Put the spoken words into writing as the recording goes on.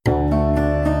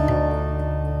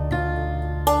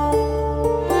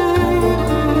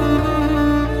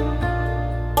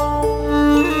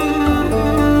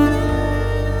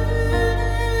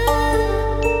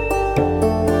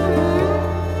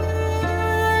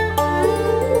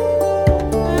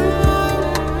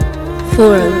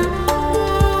Forum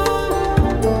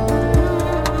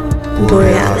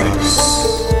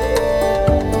Borealis.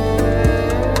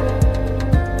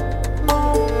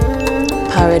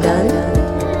 Paradigm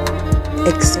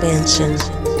Expansion.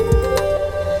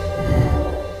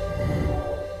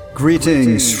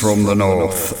 Greetings from the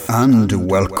north and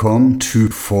welcome to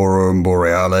Forum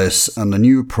Borealis and a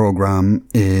new program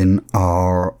in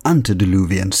our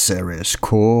antediluvian series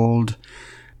called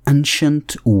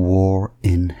Ancient War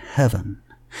in Heaven,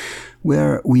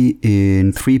 where we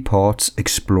in 3 parts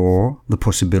explore the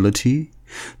possibility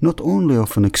not only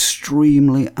of an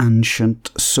extremely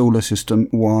ancient solar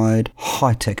system-wide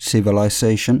high-tech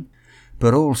civilization,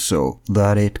 but also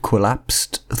that it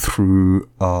collapsed through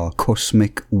a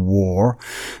cosmic war,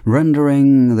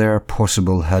 rendering their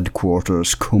possible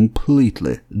headquarters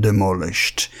completely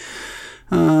demolished,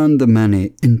 and the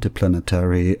many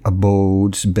interplanetary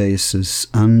abodes, bases,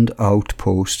 and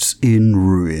outposts in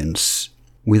ruins,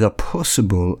 with a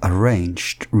possible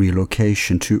arranged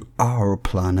relocation to our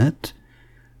planet,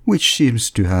 which seems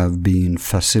to have been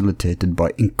facilitated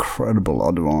by incredible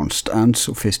advanced and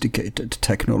sophisticated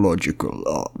technological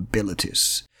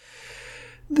abilities.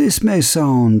 This may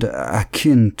sound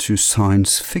akin to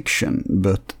science fiction,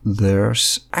 but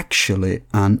there's actually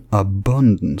an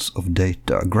abundance of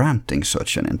data granting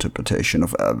such an interpretation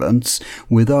of events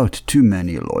without too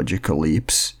many logical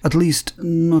leaps, at least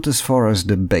not as far as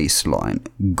the baseline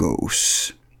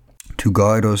goes. To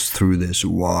guide us through this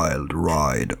wild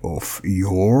ride of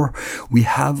yore, we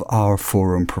have our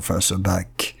forum professor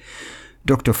back,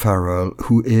 Dr. Farrell,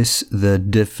 who is the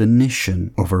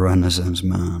definition of a Renaissance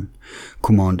man,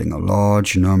 commanding a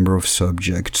large number of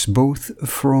subjects both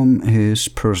from his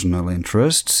personal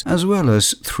interests as well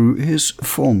as through his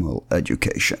formal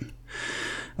education.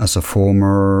 As a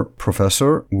former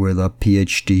professor with a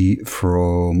PhD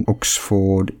from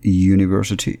Oxford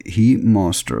University, he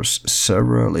masters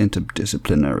several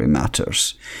interdisciplinary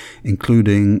matters,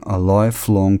 including a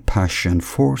lifelong passion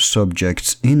for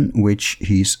subjects in which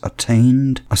he's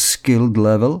attained a skilled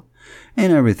level in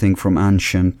everything from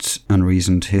ancient and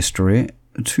recent history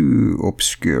to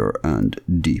obscure and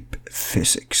deep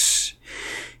physics.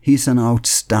 He's an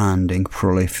outstanding,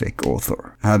 prolific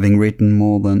author, having written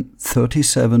more than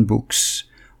 37 books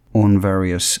on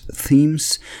various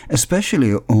themes,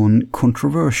 especially on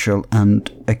controversial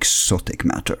and exotic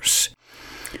matters.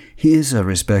 He is a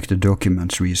respected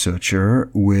documents researcher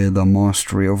with a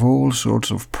mastery of all sorts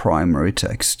of primary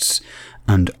texts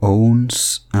and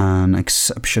owns an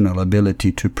exceptional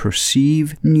ability to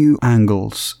perceive new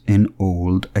angles in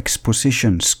old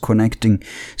expositions, connecting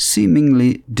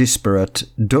seemingly disparate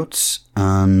dots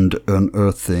and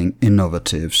unearthing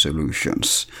innovative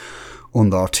solutions.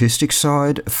 On the artistic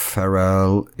side,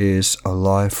 Farrell is a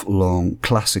lifelong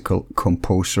classical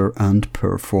composer and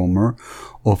performer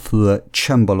of the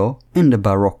cembalo in the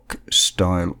Baroque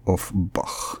style of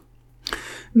Bach.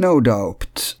 No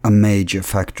doubt a major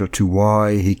factor to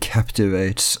why he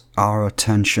captivates our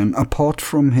attention, apart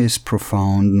from his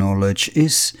profound knowledge,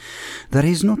 is that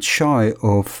he's not shy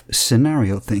of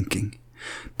scenario thinking,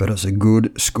 but as a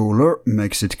good scholar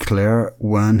makes it clear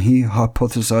when he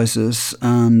hypothesizes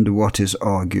and what his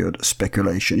argued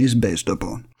speculation is based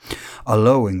upon,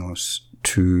 allowing us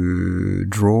to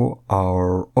draw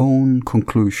our own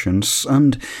conclusions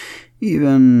and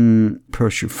even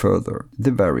pursue further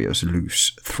the various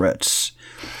loose threads.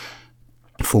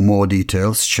 For more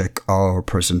details, check our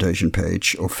presentation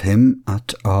page of him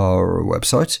at our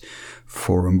website,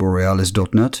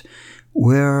 forumborealis.net,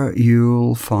 where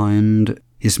you'll find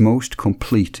his most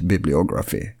complete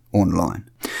bibliography online.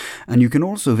 And you can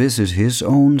also visit his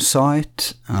own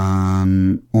site,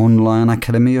 an online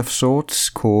academy of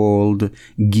sorts called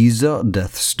Giza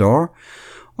Death Star,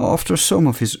 after some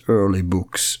of his early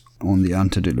books on the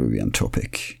antediluvian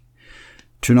topic.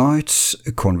 Tonight's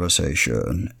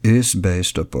conversation is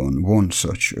based upon one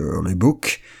such early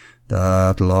book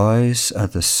that lies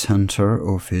at the center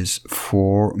of his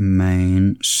 4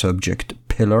 main subject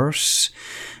pillars,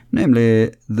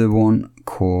 namely the one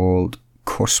called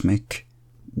Cosmic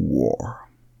War.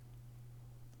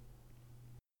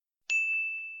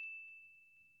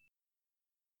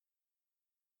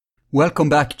 Welcome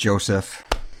back, Joseph.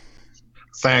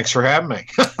 Thanks for having me.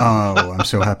 Oh, I'm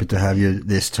so happy to have you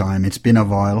this time. It's been a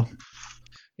while.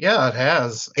 Yeah, it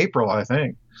has. April, I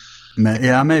think.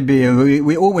 Yeah, maybe.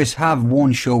 We always have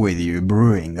one show with you,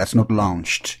 Brewing, that's not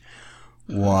launched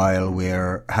while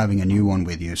we're having a new one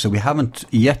with you. So we haven't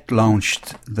yet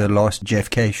launched the last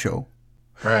JFK show.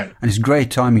 Right. And it's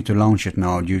great timing to launch it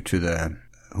now due to the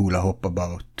hula hoop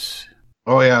about...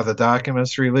 Oh, yeah, the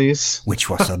documents release.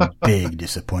 Which was a big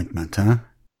disappointment, huh?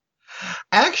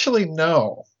 Actually,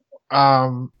 no.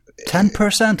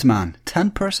 10%, man.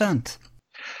 10%.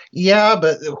 Yeah,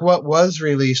 but what was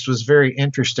released was very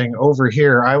interesting. Over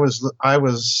here, I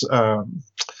was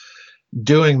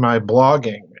doing my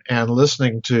blogging and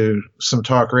listening to some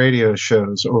talk radio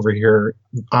shows over here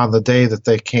on the day that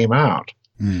they came out.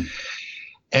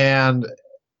 And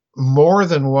more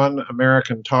than one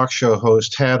American talk show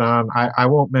host had on, I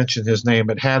won't mention his name,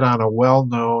 but had on a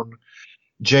well-known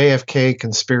JFK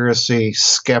conspiracy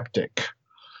skeptic,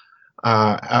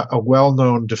 a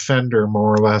well-known defender,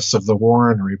 more or less, of the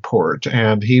Warren Report.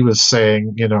 And he was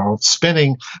saying,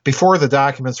 spinning, before the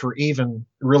documents were even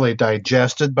really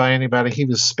digested by anybody, he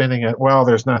was spinning it, well,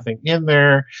 there's nothing in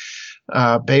there.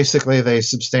 Basically, they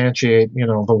substantiate,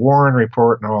 the Warren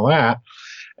Report and all that.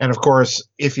 And of course,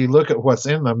 if you look at what's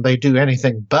in them, they do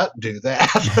anything but do that.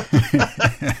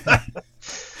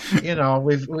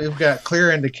 We've got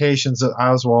clear indications that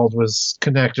Oswald was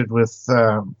connected with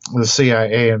the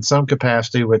CIA in some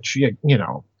capacity, which,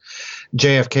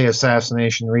 JFK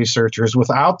assassination researchers,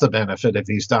 without the benefit of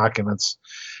these documents,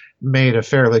 made a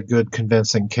fairly good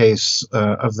convincing case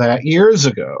of that years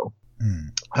ago.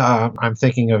 I'm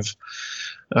thinking of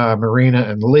Marina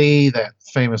and Lee, that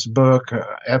famous book,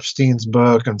 Epstein's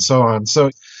book, and so on.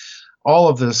 So all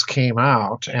of this came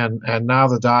out, and now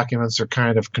the documents are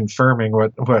kind of confirming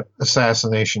what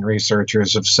assassination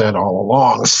researchers have said all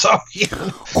along. So,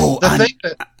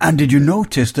 and did you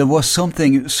notice there was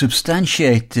something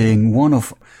substantiating one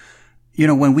of,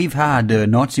 when we've had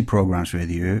Nazi programs with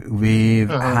you, we've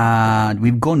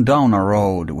gone down a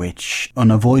road which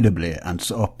unavoidably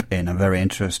ends up in a very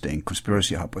interesting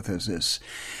conspiracy hypothesis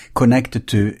connected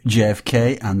to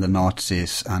JFK and the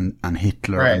Nazis and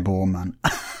Hitler and Bormann.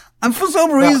 And for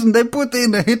some reason, they put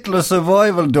in the Hitler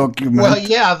survival document. Well,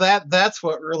 yeah, that's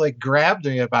what really grabbed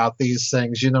me about these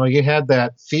things. You had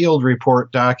that field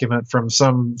report document from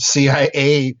some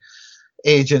CIA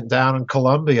agent down in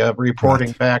Colombia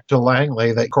reporting back to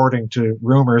Langley that, according to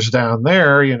rumors down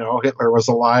there, Hitler was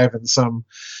alive in some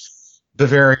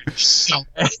Bavarian.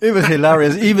 It was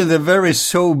hilarious. Even the very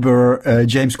sober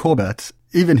James Corbett,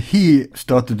 even he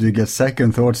started to get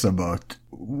second thoughts about,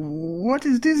 what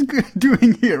is this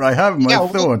doing here? I have my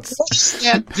thoughts. What's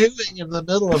that doing in the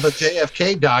middle of a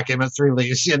JFK documents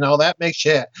release?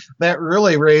 That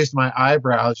really raised my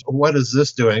eyebrows. What is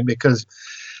this doing? Because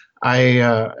I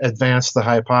advanced the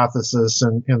hypothesis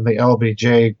in the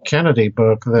LBJ Kennedy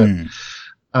book that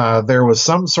there was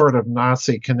some sort of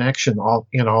Nazi connection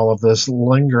in all of this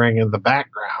lingering in the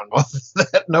background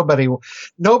that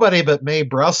nobody but Mae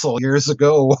Brussel years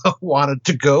ago wanted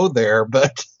to go there,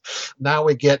 but now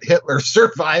we get Hitler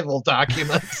survival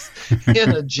documents in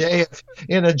a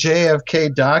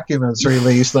JFK documents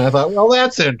release, and I thought, well,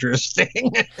 that's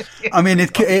interesting. I mean,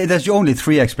 there's only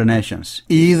three explanations.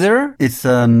 Either it's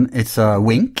a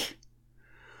wink,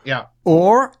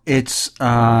 or it's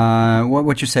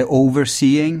what you say,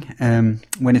 overseeing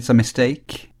when it's a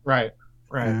mistake. Right.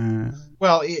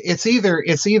 Well, it's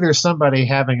either somebody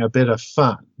having a bit of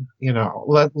fun,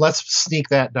 let's sneak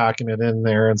that document in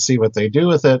there and see what they do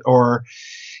with it, or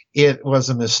it was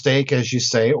a mistake, as you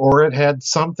say, or it had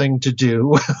something to do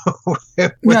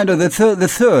with... No, the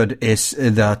third is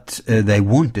that they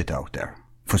want it out there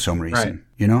for some reason,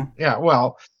 Yeah,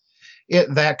 well,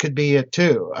 that could be it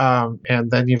too. And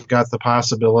then you've got the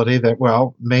possibility that,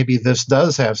 well, maybe this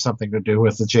does have something to do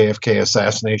with the JFK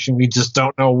assassination. We just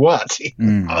don't know what.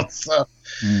 So,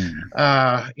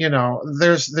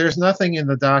 there's nothing in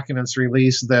the documents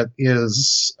release that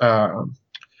is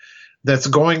that's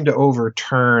going to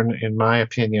overturn, in my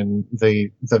opinion, the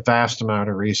vast amount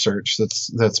of research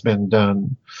that's been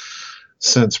done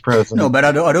since President. No, but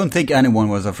I don't think anyone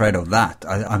was afraid of that.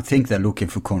 I think they're looking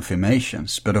for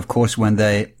confirmations. But of course, when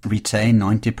they retain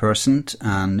 90%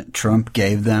 and Trump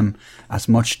gave them as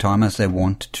much time as they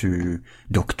want to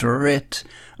doctor it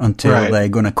until they're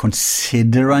going to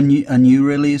consider a new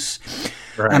release.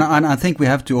 Right. And I think we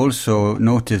have to also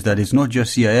notice that it's not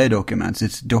just CIA documents,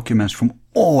 it's documents from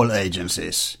all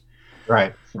agencies.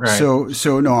 Right. So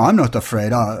no, I'm not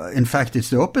afraid. In fact,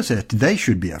 it's the opposite. They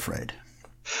should be afraid.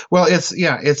 Well,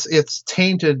 it's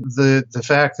tainted the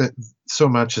fact that so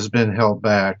much has been held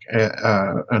back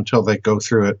until they go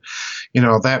through it.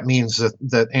 That means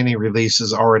that any release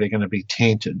is already going to be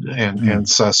tainted and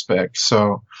suspect.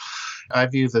 So I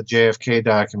view the JFK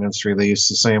documents release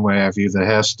the same way I view the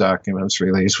Hess documents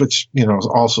release, which, is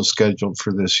also scheduled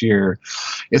for this year.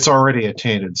 It's already a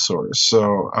tainted source.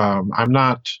 So I'm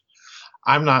not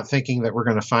thinking that we're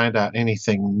going to find out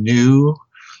anything new.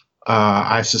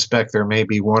 I suspect there may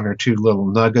be one or two little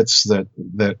nuggets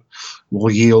that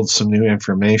will yield some new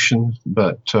information,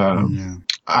 but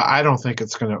I don't think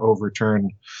it's going to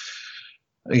overturn,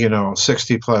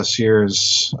 60 plus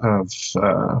years of,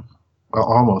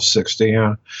 almost 60,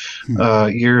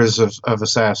 years of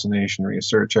assassination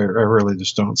research. I really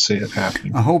just don't see it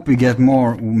happening. I hope we get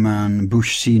more when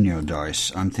Bush Sr.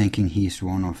 dies. I'm thinking he's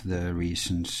one of the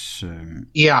reasons.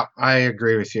 Yeah, I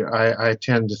agree with you. I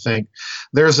tend to think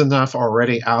there's enough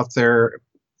already out there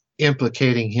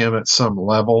implicating him at some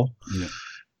level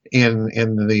in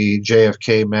the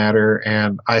JFK matter.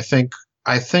 And I think,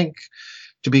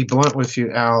 to be blunt with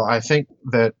you, Al, I think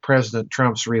that President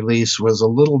Trump's release was a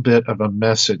little bit of a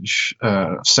message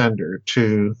sender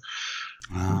to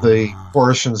the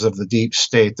portions of the deep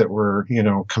state that were,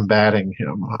 combating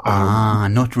him.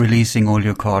 Not releasing all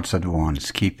your cards at once,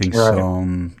 keeping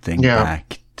something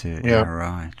back.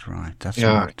 Right. That's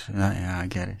smart. I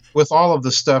get it. With all of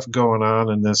the stuff going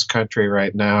on in this country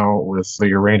right now with the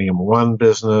Uranium One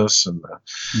business and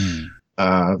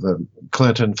the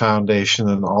Clinton Foundation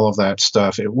and all of that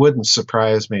stuff, it wouldn't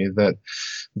surprise me that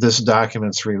this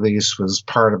document's release was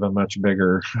part of a much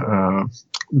bigger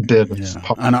bid.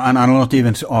 And I'll not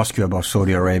even ask you about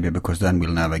Saudi Arabia, because then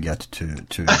we'll never get to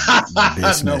the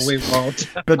business. No, we won't.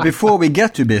 But before we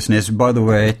get to business, by the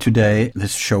way, today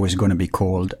this show is going to be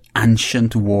called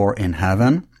Ancient War in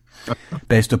Heaven,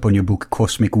 based upon your book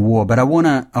Cosmic War. But I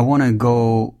wanna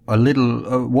go a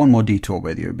little one more detour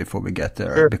with you before we get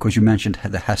there, because you mentioned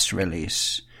the Hess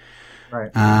release.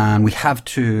 Right. And we have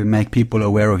to make people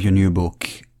aware of your new book.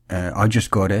 I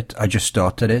just got it. I just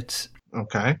started it.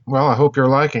 Okay. Well, I hope you're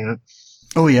liking it.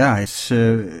 Oh, yeah. It's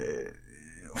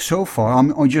so far,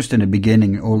 I'm just in the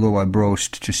beginning, although I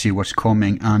browsed to see what's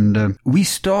coming. And we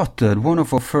started, one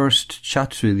of our first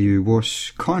chats with you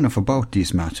was kind of about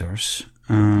these matters.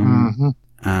 And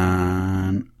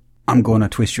I'm going to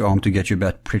twist your arm to get you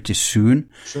back pretty soon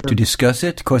to discuss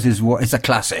it, because it's a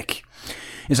classic.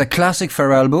 It's a classic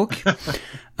Farrell book,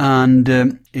 and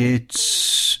the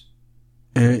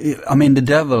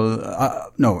devil,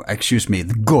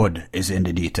 the God is in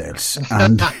the details.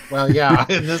 And well, yeah,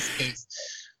 in this case.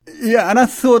 Yeah, and I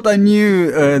thought I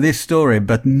knew this story,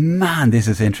 but man, this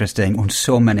is interesting on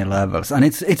so many levels. And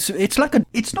it's like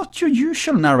it's not your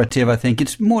usual narrative, I think.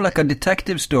 It's more like a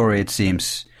detective story, it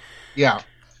seems. Yeah.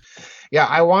 Yeah,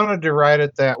 I wanted to write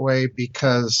it that way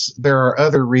because there are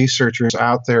other researchers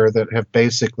out there that have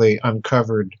basically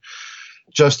uncovered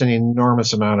just an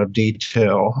enormous amount of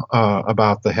detail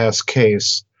about the Hess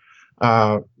case.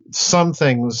 Some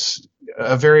things,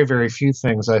 very, very few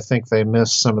things, I think they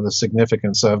miss some of the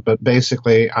significance of. But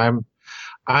basically, I'm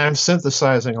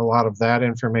synthesizing a lot of that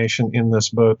information in this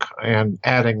book and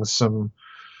adding some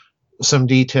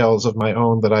details of my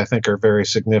own that I think are very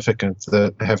significant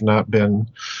that have not been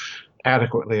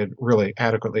really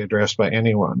adequately addressed by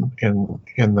anyone in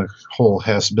the whole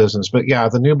Hess business. But yeah,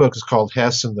 the new book is called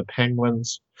Hess and the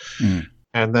Penguins.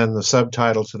 And then the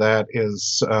subtitle to that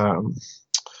is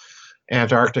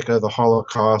Antarctica, the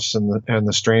Holocaust, and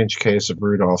the Strange Case of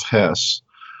Rudolf Hess.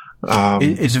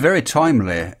 It's very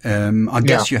timely. I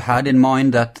guess you had in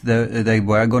mind that they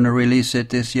were going to release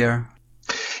it this year.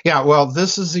 Yeah, well,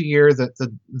 this is a year that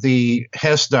the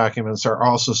Hess documents are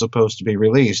also supposed to be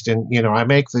released. And, I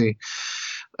make the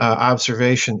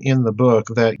observation in the book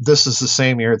that this is the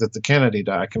same year that the Kennedy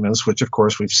documents, which, of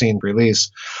course, we've seen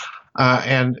release.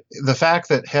 And the fact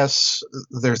that Hess,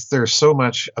 there's so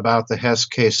much about the Hess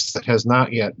case that has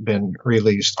not yet been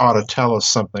released ought to tell us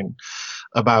something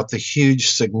about the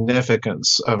huge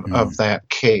significance of that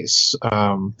case.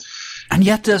 And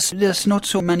yet there's not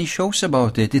so many shows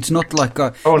about it. It's not like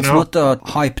not a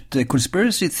hyped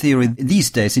conspiracy theory these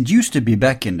days. It used to be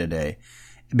back in the day,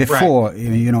 before,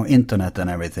 internet and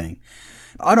everything.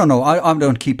 I don't know. I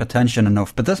don't keep attention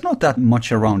enough, but there's not that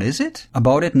much around, is it,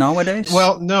 about it nowadays?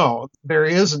 Well, no, there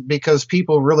isn't, because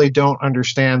people really don't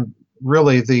understand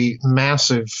really the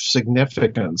massive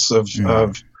significance of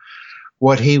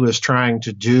what he was trying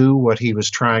to do, what he was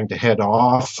trying to head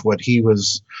off, what he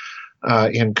was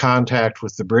in contact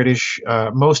with the British.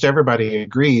 Most everybody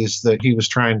agrees that he was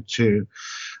trying to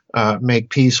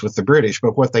make peace with the British,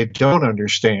 but what they don't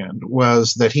understand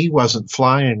was that he wasn't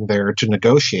flying there to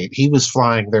negotiate. He was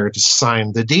flying there to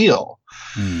sign the deal.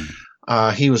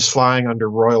 He was flying under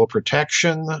royal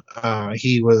protection.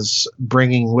 He was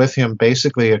bringing with him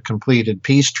basically a completed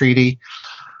peace treaty.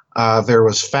 There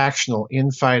was factional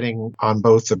infighting on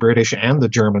both the British and the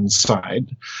German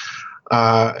side.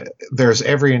 There's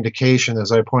every indication,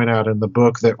 as I point out in the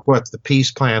book, that what the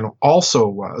peace plan also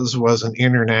was an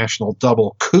international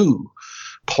double coup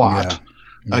plot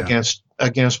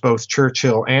against both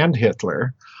Churchill and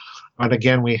Hitler. And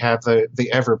again, we have the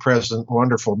ever-present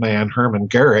wonderful man, Hermann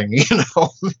Goering,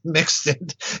 mixed in.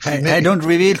 Hey, don't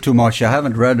reveal too much. I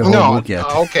haven't read the whole book yet.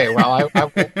 Okay, well, I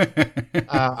won't.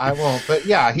 I won't. But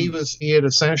yeah, he had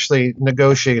essentially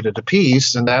negotiated a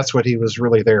peace, and that's what he was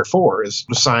really there for, is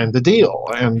to sign the deal.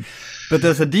 But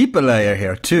there's a deeper layer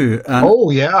here too. And,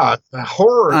 the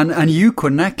horror. And you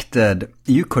connected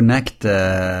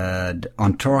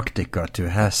Antarctica to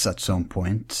Hess at some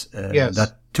point. Yes.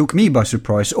 That took me by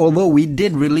surprise, although we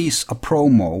did release a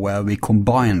promo where we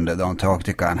combined the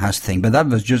Antarctica and Hess thing, but that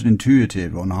was just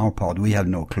intuitive on our part. We had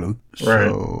no clue. Right.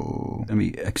 So then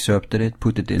we excerpted it,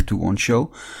 put it into one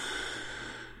show,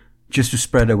 just to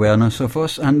spread awareness of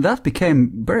us, and that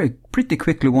became pretty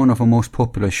quickly one of our most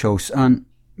popular shows and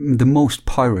the most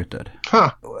pirated.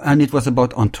 Huh. And it was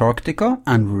about Antarctica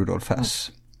and Rudolf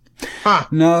Hess. Huh.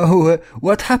 Now,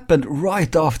 what happened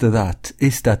right after that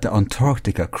is that the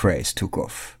Antarctica craze took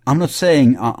off. I'm not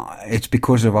saying it's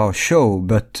because of our show,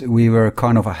 but we were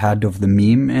kind of ahead of the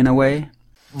meme in a way.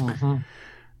 Mm-hmm.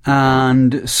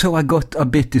 And so I got a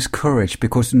bit discouraged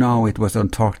because now it was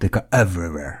Antarctica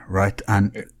everywhere, right?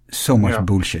 And so much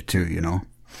bullshit too,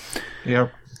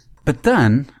 Yep. But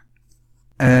then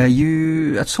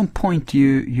at some point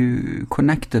you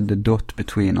connected the dot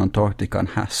between Antarctica and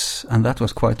Hess, and that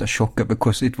was quite a shocker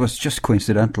because it was just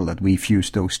coincidental that we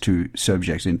fused those two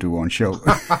subjects into one show.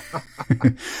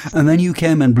 And then you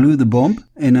came and blew the bomb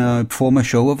in a former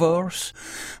show of ours,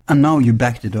 and now you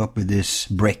backed it up with this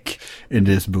brick in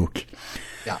this book.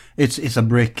 Yeah. It's a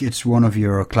brick. It's one of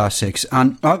your classics.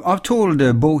 And I've told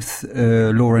both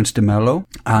Lawrence de Mello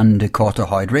and Carter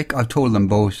Heydrich, I've told them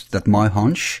both that my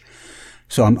hunch,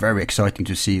 so I'm very excited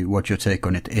to see what your take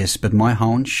on it is, but my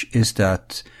hunch is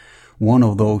that one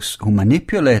of those who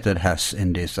manipulated Hess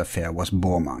in this affair was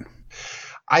Bormann.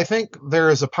 I think there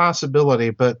is a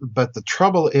possibility, but the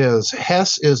trouble is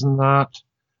Hess is not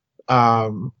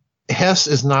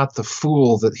the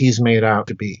fool that he's made out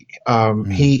to be.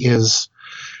 He is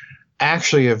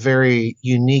actually a very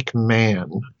unique man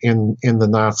in the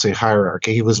Nazi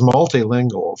hierarchy. He was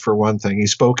multilingual, for one thing. He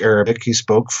spoke Arabic, he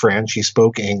spoke French, he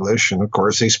spoke English, and of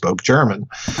course he spoke German.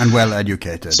 And well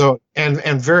educated. So,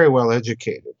 and very well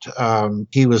educated.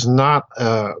 He was not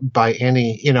by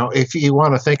any, if you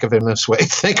want to think of him this way,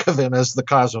 think of him as the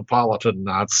cosmopolitan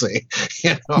Nazi.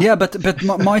 Yeah, but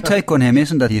my take on him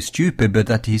isn't that he's stupid, but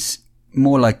that he's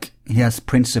more like he has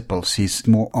principles. He's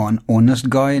more an honest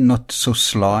guy, not so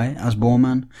sly as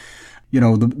Bormann.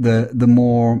 The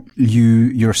more you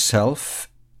yourself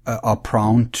are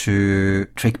prone to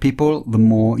trick people, the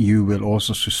more you will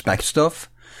also suspect stuff.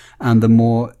 And the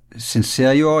more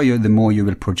sincere you are, the more you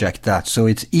will project that. So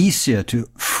it's easier to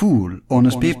fool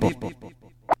honest people.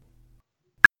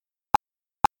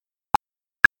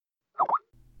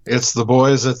 It's the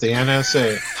boys at the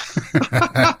NSA.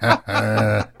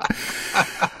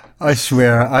 I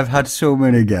swear, I've had so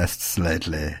many guests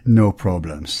lately. No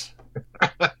problems.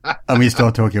 And we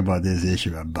start talking about this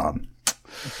issue and bum.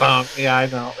 Yeah, I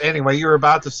know. Anyway, you were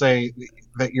about to say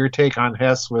that your take on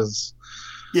Hess was...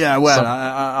 Yeah, well,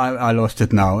 I lost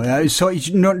it now. So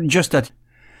it's not just that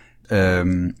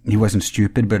he wasn't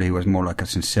stupid, but he was more like a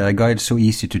sincere guy. It's so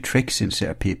easy to trick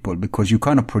sincere people because you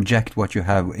kind of project what you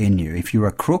have in you. If you're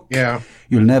a crook,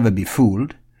 you'll never be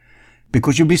fooled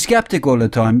because you'll be skeptic all the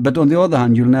time. But on the other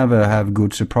hand, you'll never have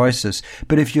good surprises.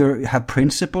 But if you have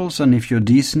principles and if you're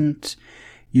decent,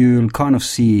 you'll kind of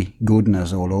see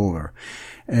goodness all over.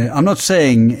 I'm not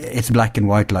saying it's black and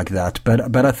white like that,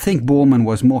 but I think Bormann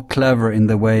was more clever in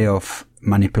the way of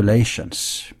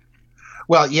manipulations.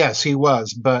 Well, yes, he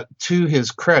was, but to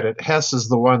his credit, Hess is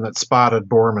the one that spotted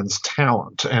Bormann's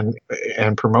talent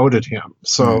and promoted him.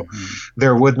 So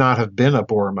there would not have been a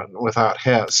Bormann without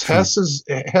Hess. Hess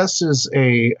is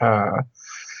a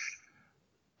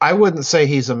I wouldn't say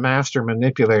he's a master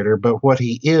manipulator, but what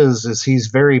he is he's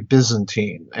very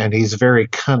Byzantine and he's very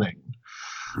cunning.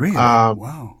 Really?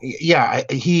 Wow. Yeah,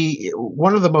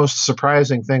 one of the most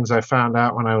surprising things I found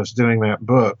out when I was doing that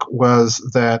book was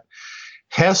that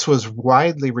Hess was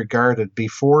widely regarded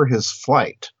before his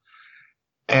flight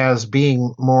as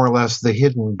being more or less the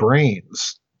hidden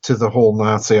brains to the whole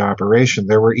Nazi operation.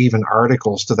 There were even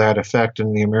articles to that effect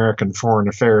in the American Foreign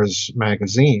Affairs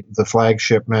magazine, the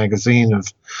flagship magazine of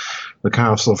the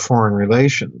Council of Foreign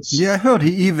Relations. Yeah, I heard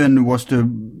he even was the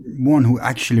one who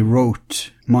actually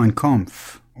wrote Mein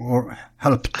Kampf. Or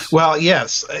helped. Well,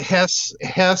 yes,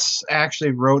 Hess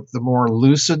actually wrote the more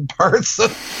lucid parts of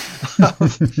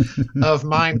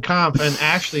Mein Kampf, and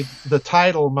actually the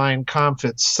title Mein Kampf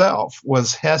itself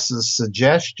was Hess's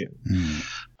suggestion.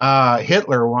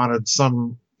 Hitler wanted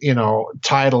some,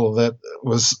 title that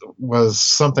was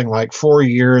something like 4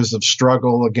 years of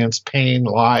struggle against pain,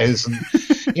 lies, and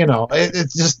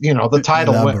it's just the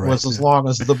title was as long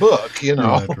as the book.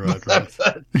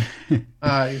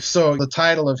 Right. So the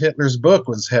title of Hitler's book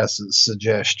was Hess's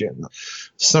suggestion.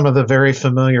 Some of the very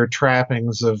familiar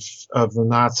trappings of the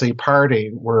Nazi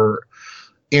Party were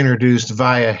introduced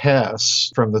via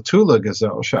Hess from the Tula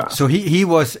Gesellschaft. So he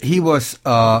was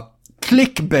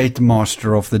clickbait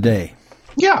master of the day.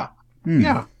 Yeah.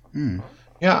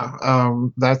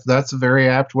 That's a very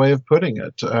apt way of putting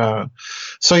it.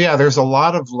 There's a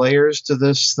lot of layers to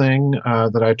this thing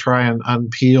that I try and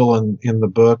unpeel in the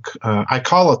book. I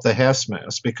call it the Hess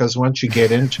mess because once you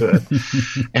get into it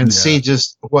and see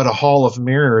just what a hall of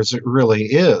mirrors it really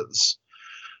is,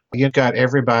 you've got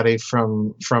everybody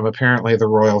from apparently the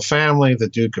royal family, the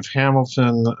Duke of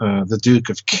Hamilton, the Duke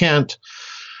of Kent,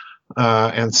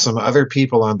 and some other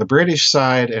people on the British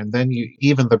side, and then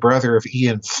even the brother of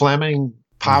Ian Fleming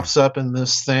pops up in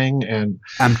this thing, and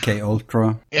MK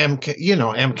Ultra,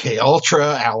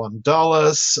 Alan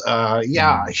Dulles,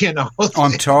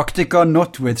 Antarctica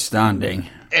notwithstanding,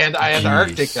 and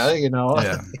Antarctica,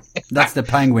 that's the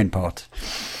penguin part.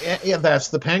 Yeah, that's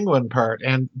the penguin part,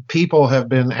 and people have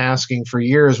been asking for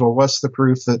years, well, what's the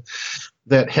proof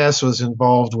that Hess was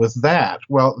involved with that?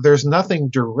 Well, there's nothing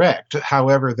direct.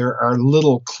 However, there are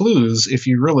little clues if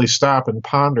you really stop and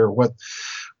ponder what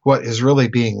is really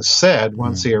being said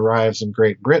once he arrives in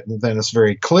Great Britain. Then it's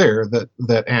very clear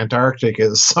that Antarctica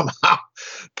is somehow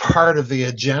part of the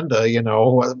agenda,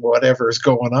 whatever's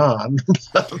going on.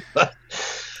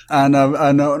 And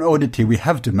an oddity we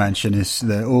have to mention is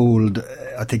the old,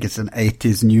 I think it's an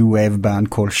 80s new wave band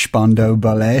called Spandau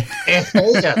Ballet.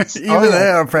 Yes. Even they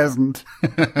are present.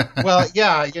 Well,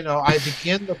 I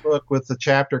begin the book with the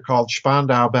chapter called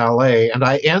Spandau Ballet, and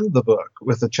I end the book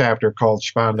with a chapter called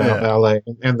Spandau Ballet.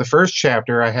 And the first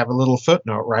chapter, I have a little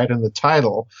footnote right in the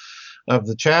title of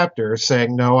the chapter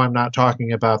saying, no, I'm not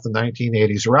talking about the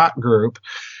 1980s rock group.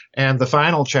 And the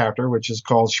final chapter, which is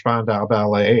called Spandau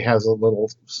Ballet, has a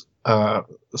little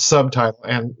subtitle,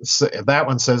 and that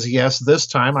one says, yes, this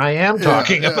time I am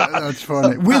talking about. That's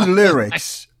funny. With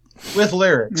lyrics. With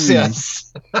lyrics,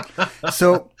 yes.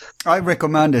 So I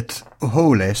recommend it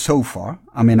wholly so far.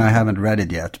 I mean, I haven't read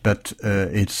it yet, but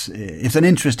it's an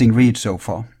interesting read so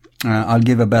far. I'll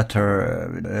give a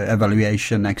better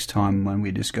evaluation next time when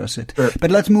we discuss it. Sure. But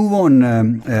let's move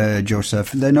on,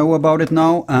 Joseph. They know about it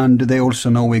now, and they also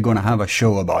know we're going to have a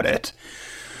show about it.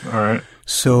 All right.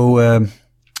 So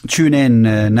tune in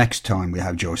next time we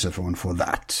have Joseph on for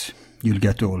that. You'll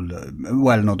get all,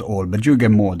 well, not all, but you'll get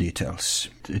more details.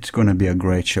 It's going to be a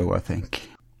great show, I think.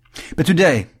 But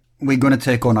today, we're going to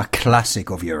take on a classic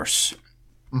of yours.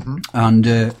 Mm-hmm. And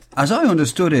as I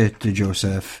understood it,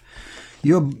 Joseph,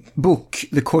 your book,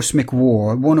 The Cosmic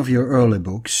War, one of your early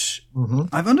books,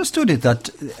 I've understood it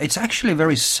that it's actually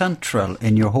very central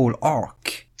in your whole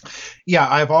arc. Yeah,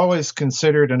 I've always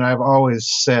considered and I've always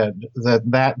said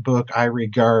that book I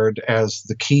regard as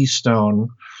the keystone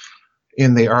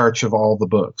in the arch of all the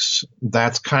books.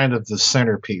 That's kind of the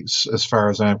centerpiece, as far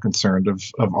as I'm concerned, of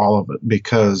all of it,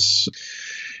 because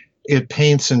it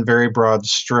paints in very broad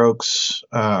strokes.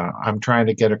 I'm trying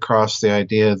to get across the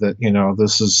idea that,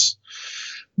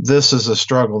 this is a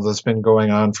struggle that's been going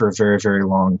on for a very, very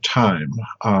long time.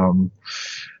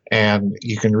 And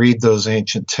you can read those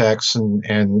ancient texts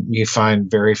and you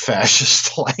find very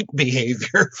fascist-like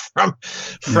behavior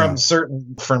from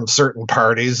certain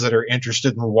parties that are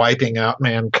interested in wiping out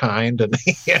mankind. And,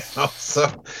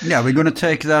 so. Yeah, we're going to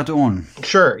take that on.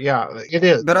 Sure, yeah, it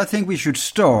is. But I think we should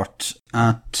start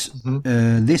at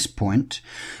this point.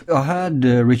 I had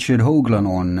Richard Hoagland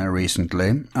on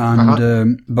recently.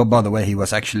 And, but by the way, he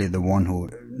was actually the one who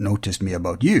noticed me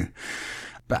about you.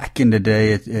 Back in the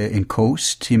day in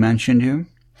Coast, he mentioned you.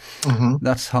 Mm-hmm.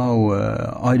 That's how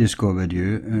I discovered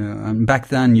you. And back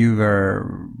then you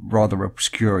were rather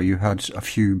obscure. You had a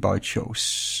few bite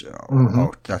shows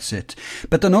out, that's it.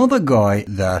 But another guy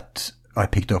that I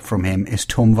picked up from him is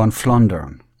Tom van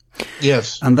Flandern.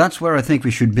 Yes. And that's where I think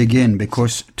we should begin,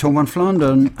 because Tom van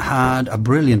Flandern had a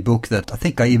brilliant book that I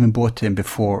think I even bought him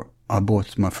before I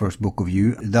bought my first book of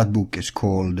you. That book is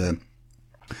called...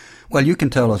 well, you can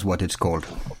tell us what it's called.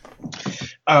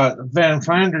 Van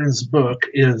Flandern's book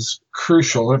is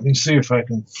crucial. Let me see if I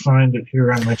can find it here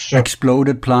on my shelf.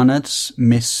 Exploded Planets,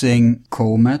 Missing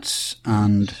Comets,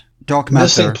 and Dark Matter.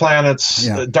 Missing Planets,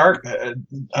 yeah. Dark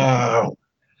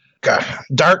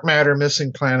Matter,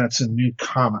 Missing Planets, and New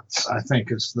Comets, I think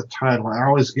is the title. I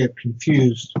always get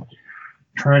confused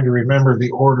trying to remember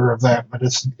the order of that, but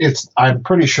it's. I'm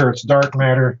pretty sure it's dark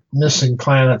matter, missing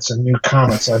planets, and new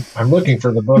comets. I'm looking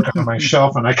for the book on my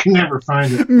shelf, and I can never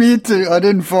find it. Me too. I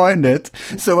didn't find it,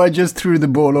 so I just threw the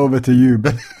ball over to you,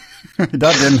 but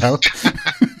that didn't help.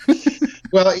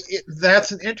 Well,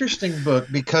 that's an interesting book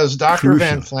because Dr.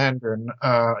 Van Flandern,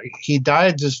 he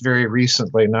died just very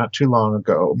recently, not too long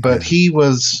ago, but he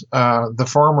was the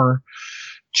former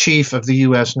chief of the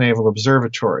U.S. Naval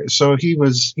Observatory. So he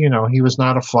was, he was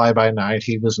not a fly-by-night.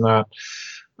 He was not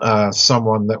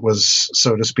someone that was,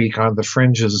 so to speak, on the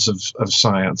fringes of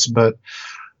science, but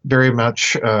very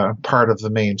much part of the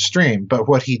mainstream. But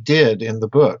what he did in the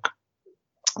book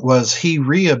was he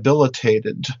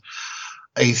rehabilitated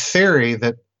a theory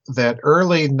that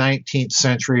early 19th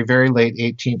century, very late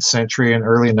 18th century, and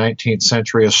early 19th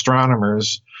century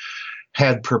astronomers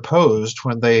had proposed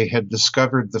when they had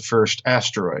discovered the first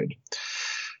asteroid.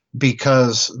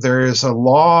 Because there is a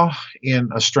law in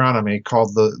astronomy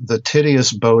called the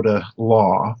Titius-Bode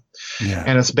law. Yeah.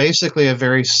 And it's basically a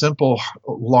very simple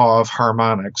law of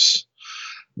harmonics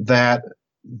that,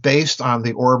 based on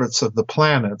the orbits of the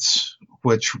planets,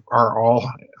 which are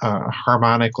all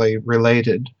harmonically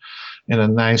related in a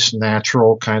nice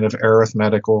natural kind of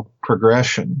arithmetical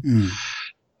progression.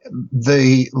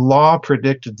 The law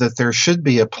predicted that there should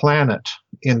be a planet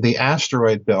in the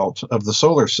asteroid belt of the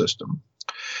solar system.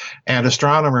 And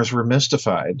astronomers were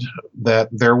mystified that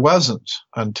there wasn't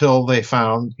until they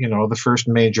found, the first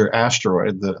major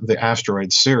asteroid, the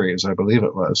asteroid Ceres, I believe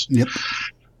it was. Yep.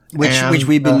 Which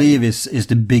we believe is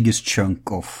the biggest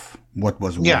chunk of what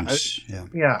was once.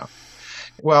 Yeah.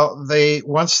 Well,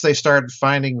 once they started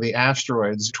finding the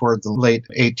asteroids toward the late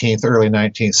 18th, early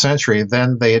 19th century,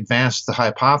 then they advanced the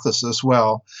hypothesis,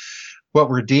 well, what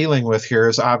we're dealing with here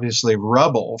is obviously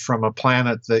rubble from a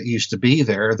planet that used to be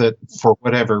there that, for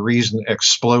whatever reason,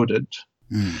 exploded.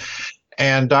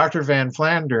 And Dr. Van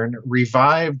Flandern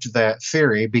revived that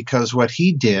theory because what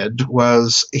he did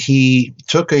was he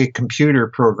took a computer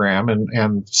program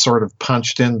and sort of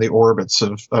punched in the orbits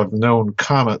of known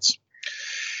comets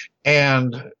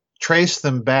and traced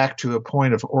them back to a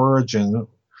point of origin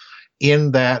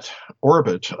in that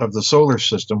orbit of the solar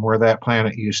system where that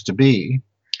planet used to be.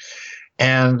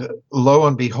 And lo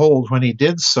and behold, when he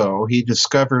did so, he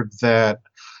discovered that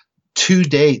two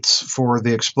dates for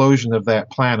the explosion of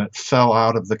that planet fell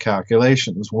out of the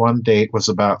calculations. One date was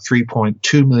about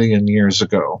 3.2 million years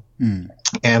ago,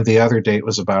 and the other date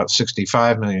was about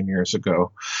 65 million years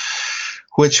ago,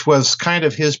 which was kind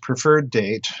of his preferred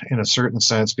date in a certain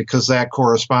sense because that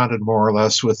corresponded more or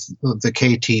less with the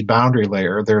KT boundary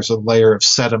layer. There's a layer of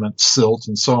sediment, silt,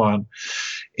 and so on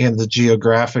in the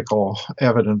geographical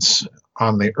evidence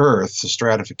on the Earth, the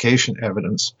stratification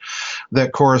evidence,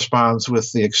 that corresponds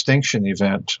with the extinction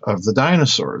event of the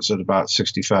dinosaurs at about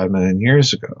 65 million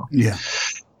years ago. Yeah.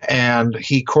 And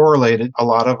he correlated a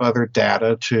lot of other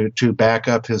data to back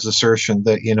up his assertion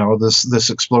that, this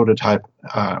exploded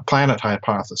planet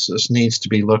hypothesis needs to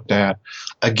be looked at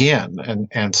again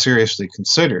and seriously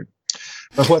considered.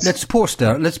 But let's pause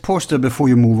there before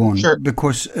you move on. Sure.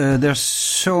 Because there's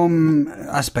some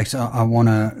aspects I want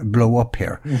to blow up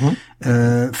here.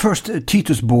 First,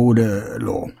 Titius-Bode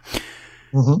law.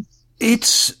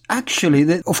 It's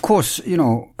actually, of course,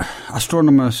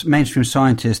 astronomers, mainstream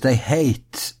scientists, they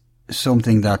hate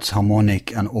something that's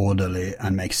harmonic and orderly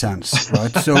and makes sense,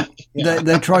 right? So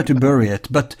they try to bury it,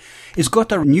 but it's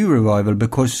got a new revival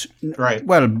because,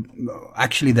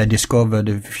 actually they discovered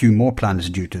a few more planets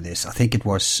due to this. I think it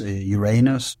was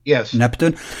Uranus, yes,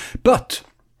 Neptune. But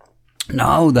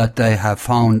now that they have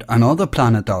found another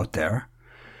planet out there,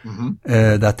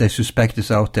 that they suspect is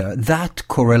out there, that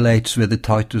correlates with the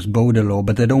Titius-Bode law,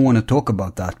 but they don't want to talk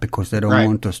about that because they don't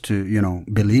want us to,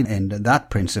 believe in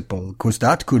that principle, because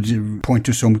that could point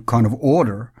to some kind of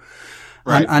order.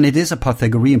 Right. And it is a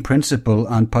Pythagorean principle,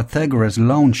 and Pythagoras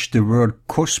launched the word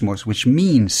cosmos, which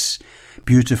means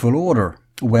beautiful order,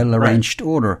 well-arranged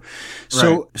order.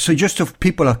 So just so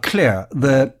people are clear,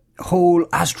 the whole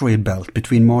asteroid belt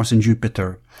between Mars and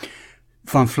Jupiter,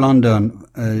 Van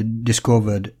Flandern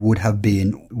discovered would have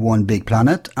been one big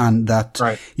planet, and that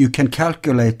you can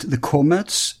calculate the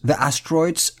comets, the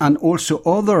asteroids, and also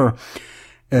other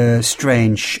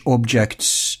strange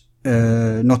objects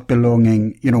not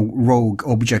belonging, rogue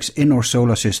objects in our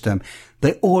solar system.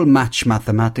 They all match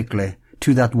mathematically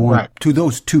to that one, to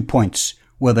those 2 points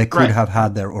where they could have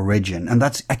had their origin, and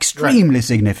that's extremely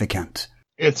significant.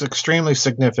 It's extremely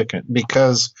significant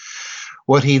because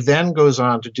what he then goes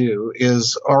on to do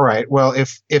is, all right, well,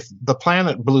 if the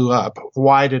planet blew up,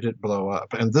 why did it blow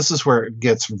up? And this is where it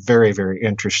gets very, very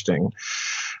interesting.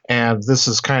 And this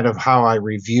is kind of how I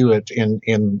review it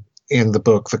in in the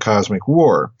book, The Cosmic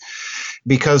War,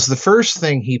 because the first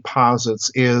thing he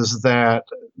posits is that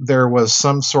there was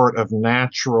some sort of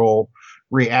natural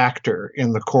reactor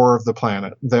in the core of the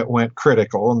planet that went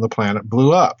critical and the planet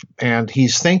blew up. And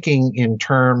he's thinking in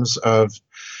terms of,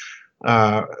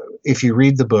 if you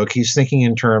read the book, he's thinking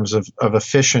in terms of a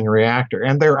fission reactor.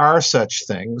 And there are such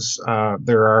things.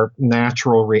 There are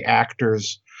natural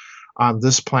reactors on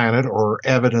this planet, or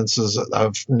evidences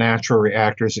of natural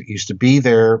reactors that used to be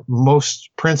there, most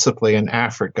principally in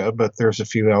Africa, but there's a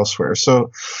few elsewhere.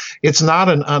 So it's not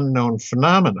an unknown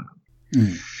phenomenon.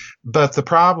 Mm. But the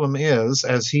problem is,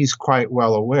 as he's quite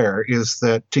well aware, is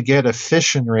that to get a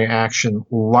fission reaction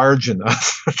large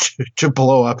enough to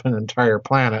blow up an entire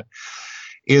planet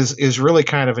is really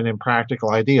kind of an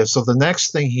impractical idea. So the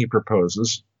next thing he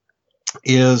proposes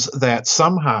is that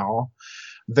somehow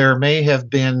there may have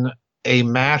been a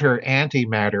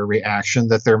matter-antimatter reaction,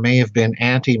 that there may have been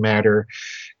antimatter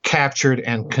captured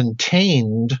and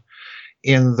contained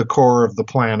in the core of the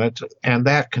planet, and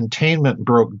that containment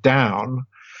broke down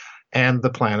and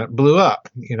the planet blew up,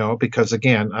 because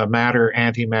again, a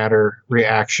matter-antimatter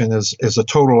reaction is a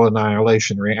total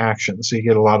annihilation reaction, so you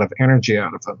get a lot of energy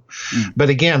out of them. Mm. But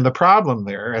again, the problem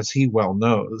there, as he well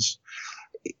knows,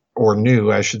 or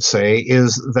knew, I should say,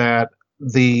 is that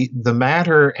the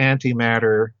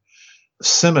matter-antimatter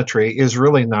symmetry is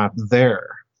really not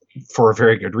there, for a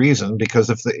very good reason, because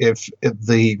if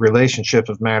the relationship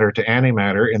of matter to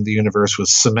antimatter in the universe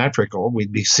was symmetrical,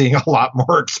 we'd be seeing a lot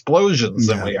more explosions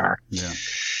than we are. Yeah.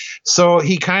 So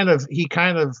he kind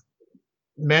of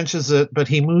mentions it, but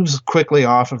he moves quickly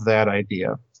off of that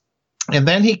idea. And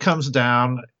then he comes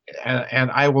down, and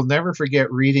I will never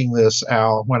forget reading this,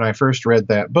 Al, when I first read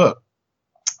that book.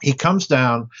 He comes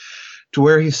down to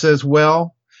where he says,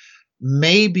 well,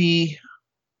 maybe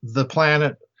the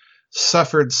planet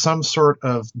suffered some sort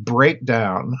of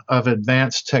breakdown of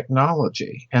advanced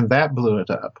technology, and that blew it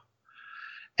up.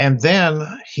 And then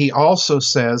he also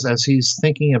says, as he's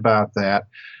thinking about that,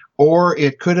 or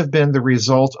it could have been the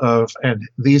result of, and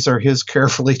these are his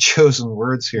carefully chosen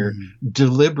words here,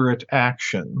 deliberate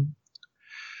action.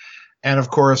 And of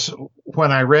course,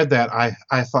 when I read that,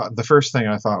 I thought, the first thing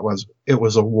I thought was, it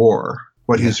was a war.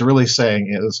 What he's really saying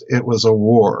is it was a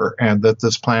war, and that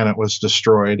this planet was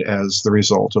destroyed as the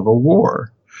result of a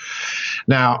war.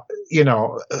 Now,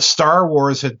 Star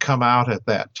Wars had come out at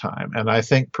that time, and I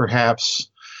think perhaps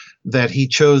that he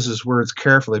chose his words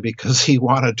carefully because he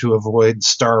wanted to avoid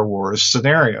Star Wars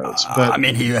scenarios. But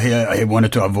he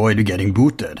wanted to avoid getting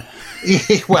booted.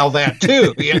 Well, that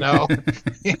too,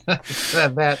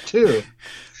 that too.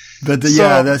 But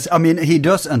he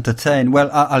does entertain. Well,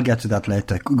 I'll get to that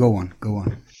later. Go on.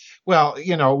 Well,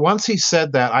 once he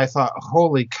said that, I thought,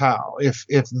 holy cow, if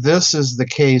this is the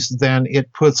case, then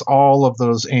it puts all of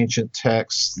those ancient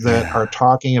texts that are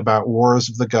talking about wars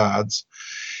of the gods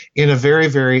in a very,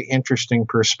 very interesting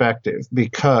perspective,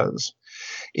 because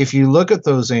if you look at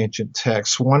those ancient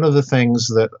texts, one of the things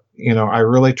that, I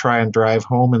really try and drive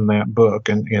home in that book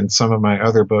and in some of my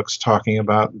other books talking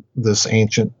about this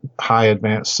ancient high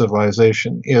advanced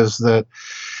civilization is that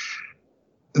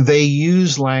they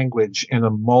use language in a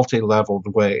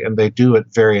multi-leveled way, and they do it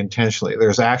very intentionally.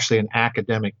 There's actually an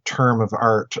academic term of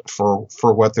art for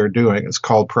what they're doing. It's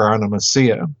called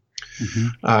paronomasia.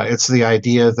 Mm-hmm. It's the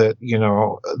idea that,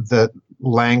 that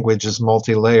language is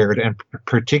multi-layered, and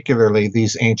particularly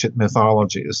these ancient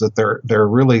mythologies, that they're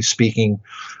really speaking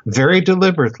very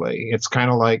deliberately. It's kind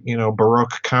of like,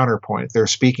 Baroque counterpoint. They're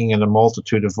speaking in a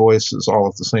multitude of voices all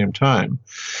at the same time.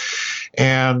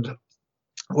 And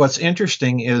what's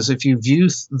interesting is if you view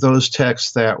those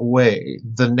texts that way,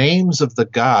 the names of the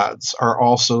gods are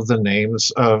also the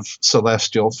names of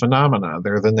celestial phenomena.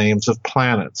 They're the names of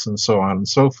planets and so on and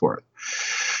so forth.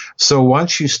 So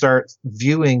once you start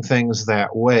viewing things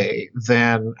that way,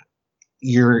 then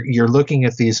you're looking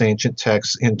at these ancient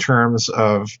texts in terms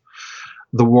of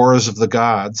the wars of the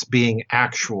gods being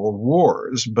actual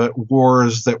wars, but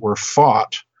wars that were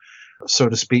fought, so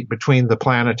to speak, between the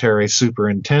planetary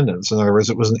superintendents. In other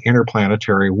words, it was an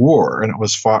interplanetary war, and it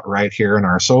was fought right here in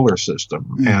our solar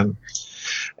system. Mm. And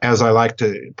as I like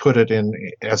to put it in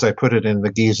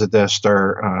the Giza Death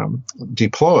Star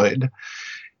Deployed,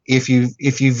 if you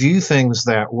view things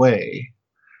that way,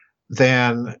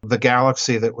 then the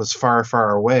galaxy that was far,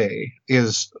 far away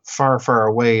is far, far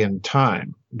away in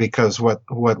time, because what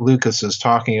Lucas is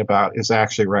talking about is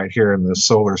actually right here in this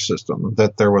solar system,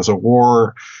 that there was a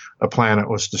war, a planet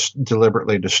was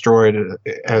deliberately destroyed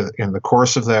in the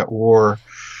course of that war.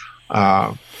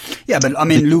 Yeah, but I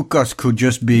mean, Lucas could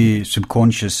just be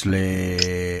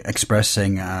subconsciously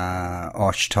expressing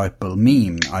archetypal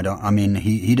meme.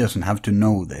 He doesn't have to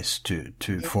know this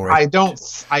for it. I don't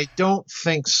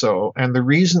think so. And the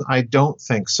reason I don't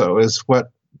think so is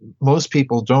what most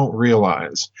people don't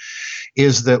realize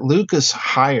is that Lucas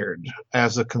hired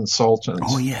as a consultant.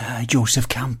 Oh yeah, Joseph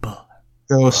Campbell.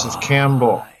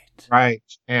 Campbell. Right.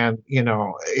 And,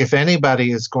 if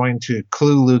anybody is going to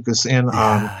clue Lucas in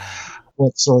on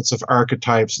what sorts of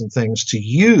archetypes and things to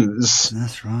use,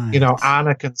 that's right.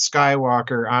 Anakin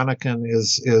Skywalker, Anakin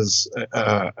is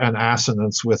an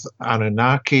assonance with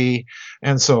Anunnaki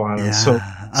and so on.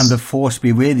 Yeah. And the Force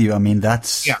be with you. I mean,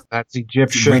 that's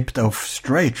Egyptian. Ripped off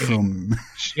straight from.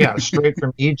 Straight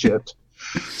from Egypt.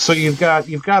 So you've got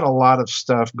a lot of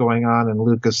stuff going on in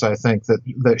Lucas, I think,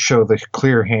 that show the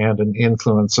clear hand and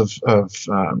influence of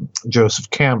Joseph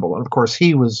Campbell. And of course,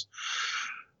 he was,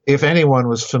 if anyone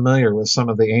was familiar with some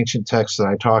of the ancient texts that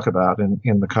I talk about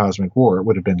in the Cosmic War, it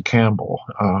would have been Campbell.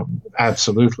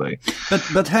 Absolutely.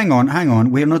 But hang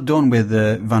on, we're not done with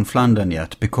Van Flandern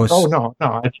yet, because. Oh no.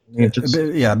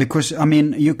 Because I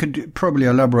mean, you could probably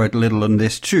elaborate a little on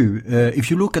this too.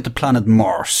 If you look at the planet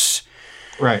Mars,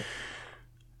 right.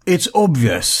 It's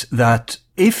obvious that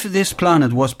if this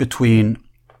planet was between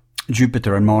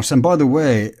Jupiter and Mars, and by the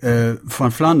way,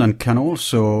 Van Flandern can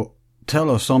also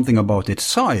tell us something about its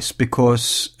size,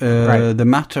 because the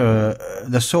matter,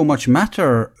 there's so much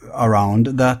matter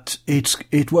around that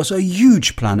it was a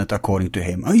huge planet, according to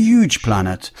him, a huge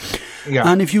planet.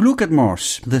 Yeah. And if you look at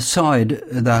Mars, the side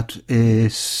that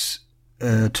is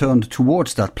turned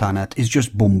towards that planet is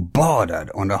just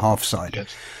bombarded on the half side.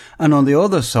 Yes. And on the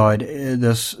other side,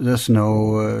 there's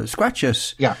no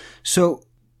scratches. Yeah. So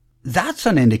that's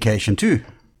an indication too.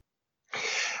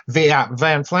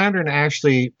 Van Flandern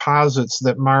actually posits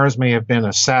that Mars may have been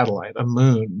a satellite, a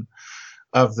moon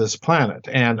of this planet.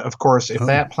 And of course, if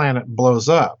that planet blows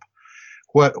up,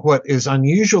 what is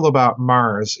unusual about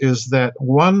Mars is that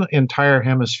one entire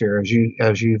hemisphere,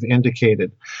 as you've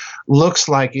indicated, looks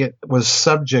like it was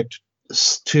subject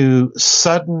to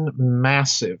sudden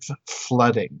massive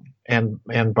flooding and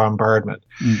bombardment.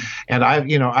 And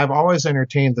I've always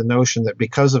entertained the notion that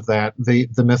because of that,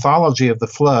 the mythology of the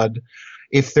flood,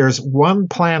 if there's one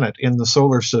planet in the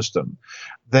solar system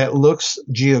that looks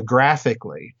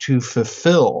geographically to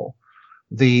fulfill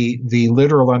the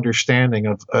literal understanding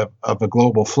of a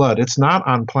global flood, it's not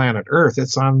on planet Earth,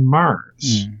 it's on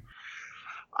Mars.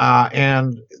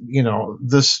 And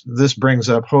this brings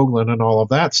up Hoagland and all of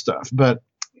that stuff. But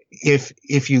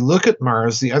if you look at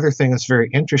Mars, the other thing that's very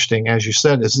interesting, as you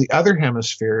said, is the other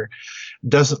hemisphere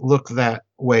doesn't look that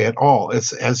way at all.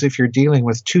 It's as if you're dealing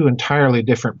with two entirely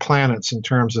different planets in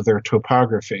terms of their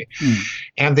topography.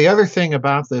 And the other thing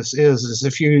about this is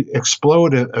if you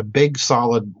explode a big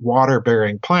solid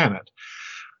water-bearing planet,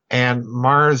 and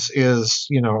Mars is,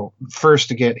 first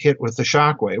to get hit with the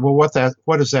shockwave. Well,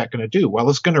 what is that going to do? Well,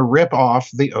 it's going to rip off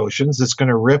the oceans. It's going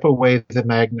to rip away the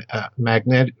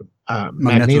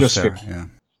magnetosphere.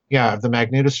 Yeah, the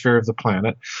magnetosphere of the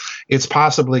planet. It's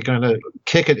possibly going to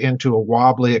kick it into a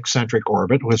wobbly eccentric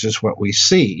orbit, which is what we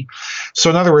see. So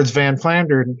in other words, Van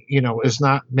Flandern, is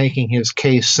not making his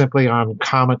case simply on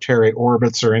cometary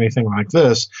orbits or anything like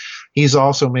this. He's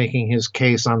also making his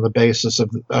case on the basis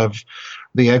of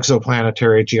the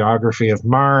exoplanetary geography of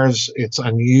Mars, its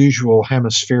unusual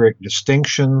hemispheric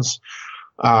distinctions.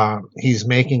 He's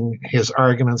making his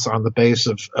arguments on the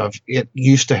basis of it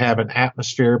used to have an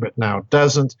atmosphere, but now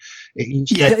doesn't.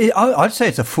 I'd say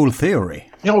it's a full theory.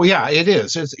 Oh yeah, it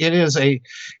is. It is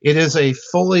a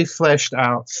fully fleshed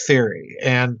out theory,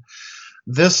 and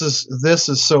this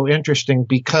is so interesting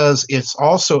because it's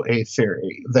also a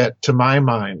theory that, to my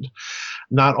mind,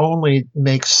 not only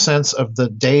makes sense of the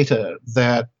data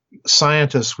that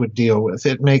scientists would deal with,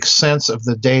 it makes sense of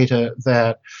the data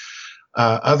that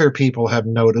other people have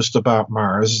noticed about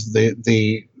Mars,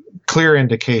 the clear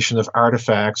indication of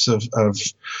artifacts of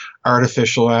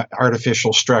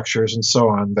artificial structures and so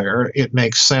on there. It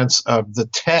makes sense of the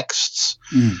texts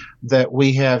that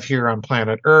we have here on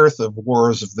planet Earth of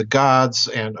wars of the gods.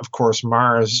 And of course,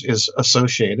 Mars is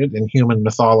associated in human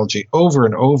mythology over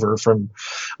and over from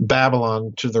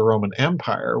Babylon to the Roman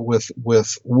Empire with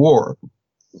war.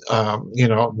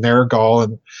 Nergal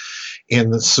and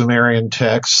in the Sumerian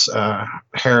texts,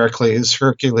 Heracles,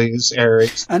 Hercules,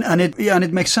 Ares. And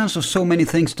it makes sense of so many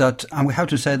things that, and we have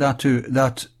to say that too,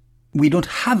 that we don't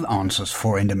have answers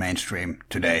for in the mainstream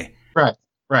today.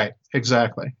 Right.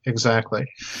 Exactly.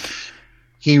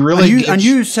 He really and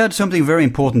you said something very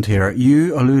important here.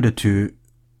 You alluded to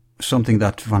something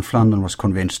that Van Flandern was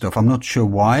convinced of. I'm not sure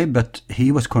why, but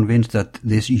he was convinced that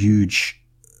this huge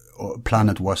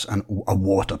planet was a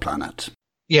water planet.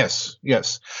 Yes,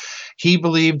 yes. He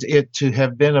believed it to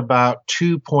have been about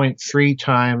 2.3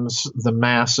 times the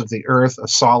mass of the Earth, a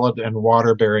solid and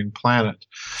water-bearing planet.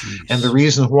 Jeez. And the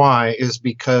reason why is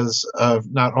because of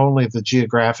not only the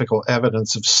geographical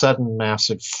evidence of sudden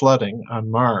massive flooding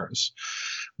on Mars,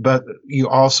 but you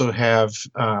also have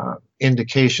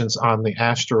indications on the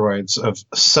asteroids of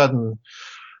sudden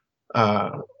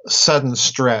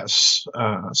stress,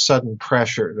 sudden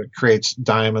pressure that creates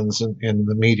diamonds in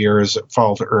the meteors that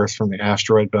fall to Earth from the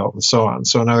asteroid belt and so on.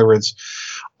 So in other words,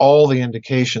 all the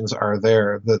indications are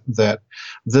there that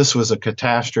this was a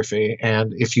catastrophe.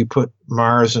 And if you put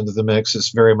Mars into the mix, it's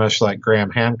very much like Graham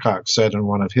Hancock said in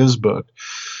one of his books,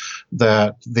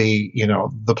 that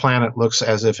the planet looks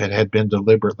as if it had been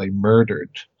deliberately murdered.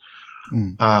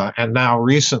 And now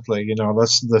recently,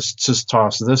 let's just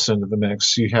toss this into the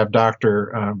mix. You have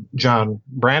Dr. John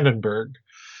Brandenburg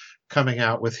coming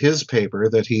out with his paper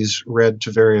that he's read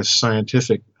to various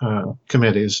scientific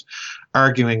committees,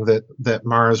 arguing that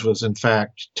Mars was in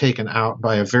fact taken out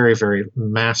by a very, very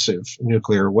massive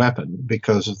nuclear weapon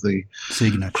because of the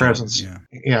signature, presence,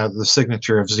 the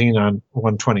signature of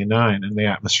Xenon-129 in the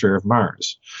atmosphere of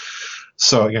Mars.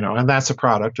 So, and that's a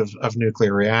product of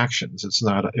nuclear reactions. It's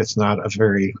not a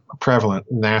very prevalent,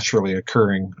 naturally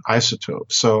occurring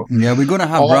isotope. So yeah, we're going to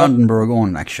have Brandenburg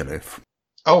on actually.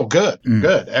 Oh, good,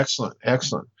 good, excellent.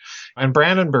 And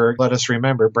Brandenburg, let us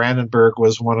remember, Brandenburg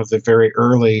was one of the very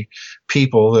early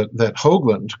people that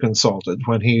Hoagland consulted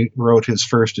when he wrote his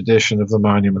first edition of the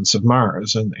Monuments of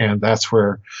Mars. And that's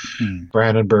where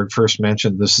Brandenburg first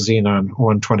mentioned this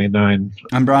Xenon-129.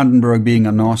 And Brandenburg being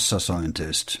a NASA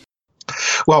scientist.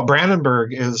 Well,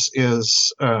 Brandenburg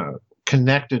is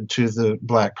connected to the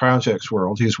Black Projects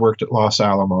world. He's worked at Los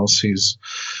Alamos. He's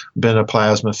been a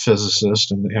plasma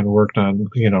physicist and worked on,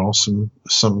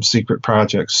 some secret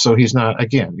projects. So he's not,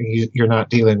 again, you're not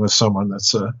dealing with someone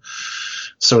that's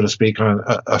so to speak, on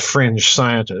a fringe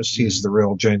scientist. He's the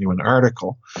real genuine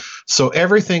article. So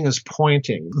everything is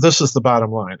pointing, this is the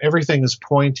bottom line, everything is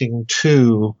pointing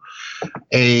to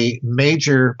a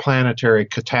major planetary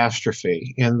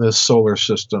catastrophe in this solar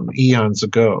system eons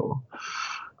ago.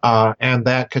 And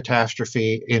that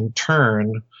catastrophe in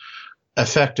turn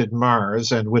affected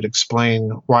Mars and would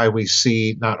explain why we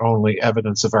see not only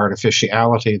evidence of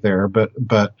artificiality there, but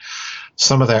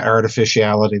some of that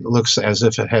artificiality looks as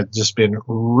if it had just been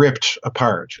ripped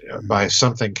apart by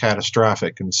something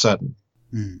catastrophic and sudden.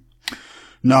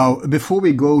 Now, before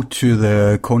we go to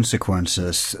the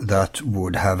consequences that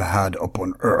would have had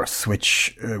upon Earth,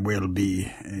 which will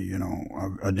be,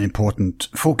 an important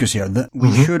focus here,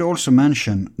 we should also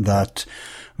mention that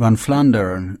Van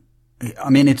Flandern,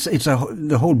 I mean,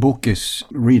 the whole book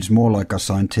reads more like a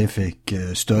scientific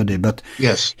study, but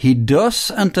yes, he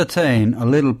does entertain a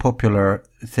little popular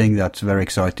thing that's very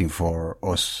exciting for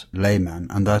us laymen,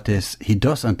 and that is he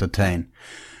does entertain,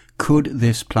 could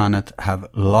this planet have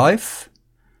life?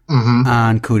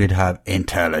 And could it have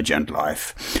intelligent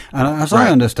life? And as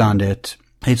I understand it,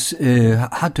 it's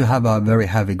had to have a very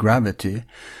heavy gravity.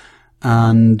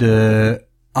 And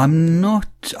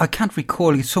I can't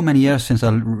recall, it's so many years since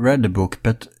I read the book,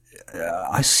 but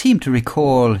I seem to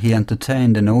recall he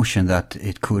entertained the notion that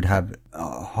it could have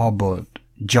harbored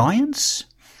giants.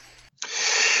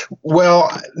 Well,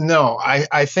 no,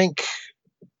 I think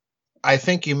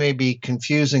you may be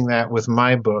confusing that with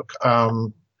my book.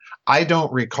 I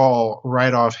don't recall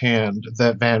right offhand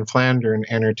that Van Flandern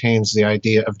entertains the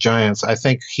idea of giants. I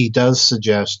think he does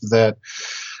suggest that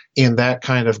in that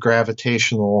kind of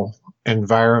gravitational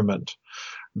environment,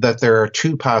 that there are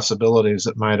two possibilities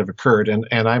that might have occurred. And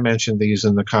I mentioned these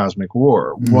in the Cosmic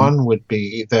War. One would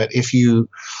be that if you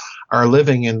are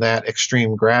living in that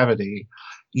extreme gravity,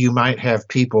 you might have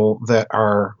people that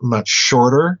are much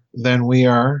shorter than we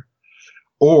are,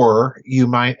 or you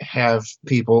might have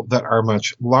people that are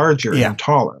much larger and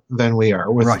taller than we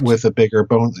are with a bigger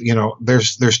bone.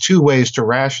 There's two ways to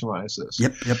rationalize this.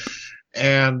 Yep.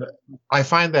 And I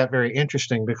find that very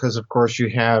interesting because, of course, you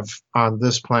have on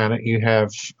this planet, you have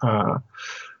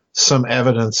some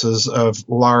evidences of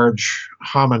large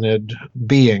hominid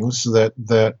beings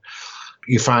that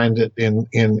you find it in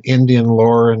Indian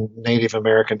lore and Native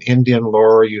American Indian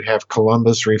lore. You have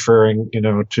Columbus referring,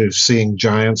 to seeing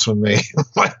giants when they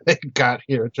got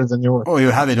here to the New World. Oh, you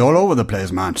have it all over the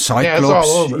place, man. Cyclops, it's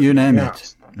all over. You name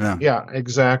it. Yeah,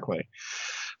 exactly.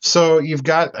 So you've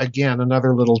got, again,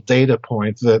 another little data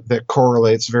point that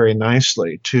correlates very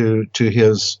nicely to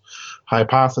his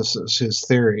hypothesis, his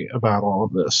theory about all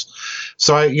of this.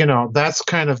 So, that's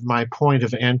kind of my point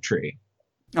of entry.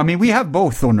 I mean, we have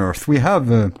both on Earth. We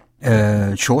have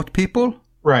short people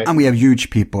Right. And we have huge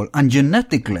people. And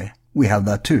genetically, we have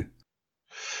that too.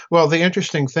 Well, the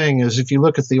interesting thing is if you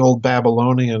look at the old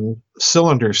Babylonian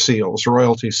cylinder seals,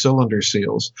 royalty cylinder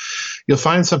seals, you'll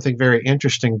find something very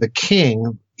interesting. The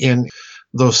king in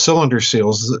those cylinder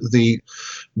seals, the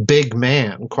big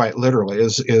man, quite literally,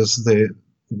 is the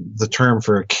term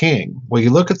for a king. Well,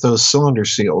 you look at those cylinder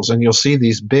seals and you'll see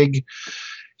these big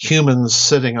humans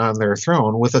sitting on their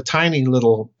throne with a tiny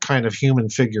little kind of human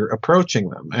figure approaching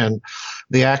them. And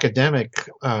the academic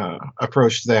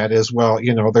approach to that is, well,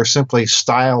 they're simply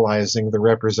stylizing the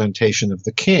representation of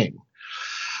the king.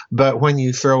 But when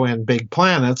you throw in big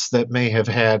planets that may have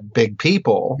had big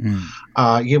people,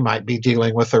 you might be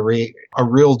dealing with a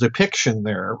real depiction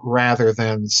there rather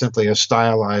than simply a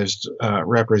stylized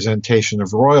representation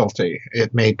of royalty.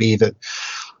 It may be that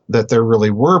there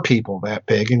really were people that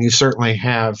big, and you certainly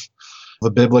have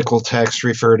the biblical text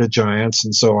refer to giants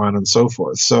and so on and so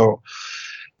forth. So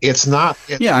it's not...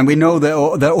 Yeah, and we know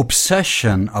the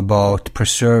obsession about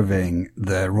preserving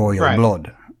the royal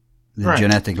blood, the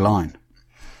genetic line.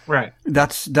 Right.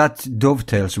 That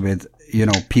dovetails with,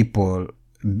 people,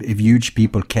 if huge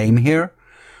people came here,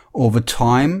 over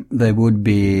time they would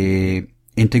be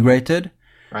integrated.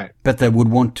 Right. But they would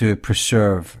want to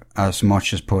preserve as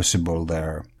much as possible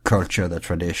their culture, their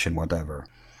tradition, whatever.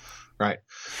 Right.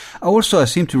 Also, I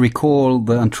seem to recall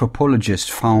the anthropologist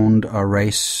found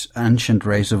a ancient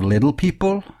race of little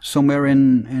people somewhere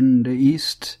in the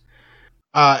East.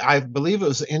 I believe it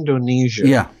was Indonesia.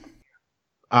 Yeah.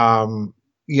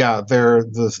 They're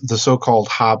the so-called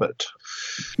Hobbit.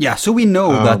 Yeah, so we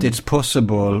know that it's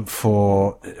possible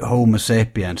for Homo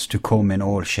sapiens to come in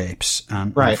all shapes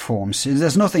and forms.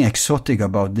 There's nothing exotic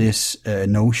about this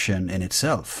notion in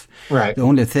itself. Right. The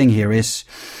only thing here is,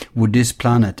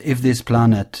 if this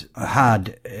planet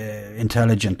had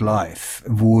intelligent life,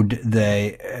 would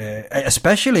they,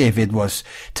 especially if it was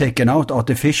taken out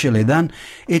artificially, then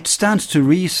it stands to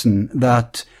reason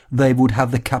that they would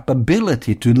have the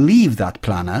capability to leave that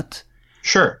planet.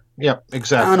 Sure. Yep,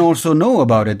 exactly. And also know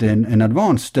about it in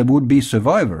advance. There would be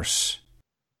survivors.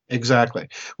 Exactly.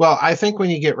 Well, I think when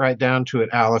you get right down to it,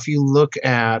 Al, if you look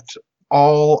at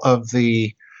all of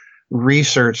the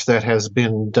research that has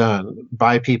been done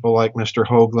by people like Mr.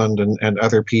 Hoagland and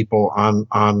other people on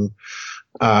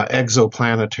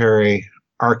exoplanetary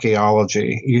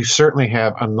archaeology, you certainly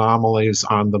have anomalies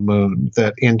on the moon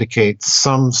that indicate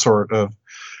some sort of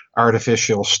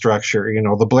artificial structure,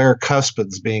 the Blair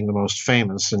Cuspids being the most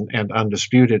famous and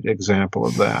undisputed example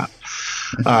of that.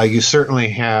 You certainly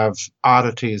have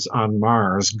oddities on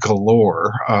Mars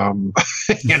galore.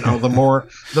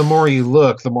 The more you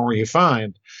look, the more you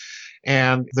find.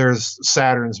 And there's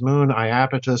Saturn's moon,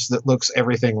 Iapetus, that looks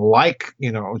everything like,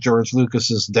 George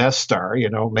Lucas's Death Star,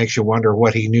 makes you wonder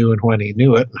what he knew and when he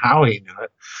knew it and how he knew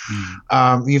it.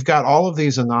 You've got all of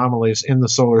these anomalies in the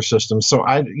solar system. So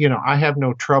I have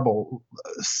no trouble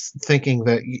thinking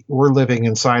that we're living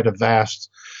inside a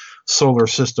vast solar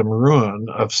system ruin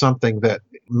of something that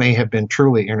may have been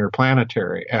truly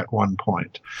interplanetary at one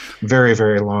point, very,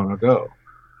 very long ago.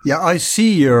 Yeah, I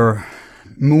see your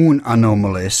moon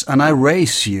anomalies, and I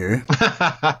raise you,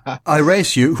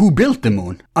 who built the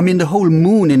moon? I mean, the whole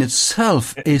moon in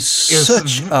itself is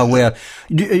such a weird...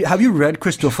 Have you read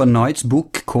Christopher Knight's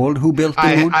book called Who Built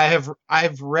the Moon?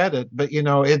 I've read it, but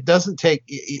it doesn't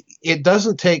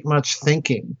take much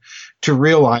thinking to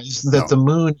realize that the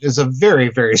moon is a very,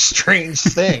 very strange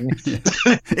thing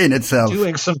in itself,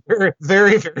 doing some very,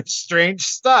 very, very strange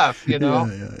stuff. Yeah.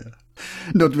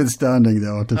 Notwithstanding the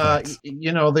artifacts.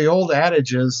 The old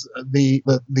adage is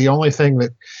the only thing that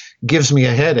gives me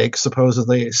a headache,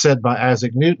 supposedly said by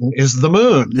Isaac Newton, is the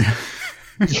moon.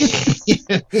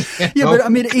 But I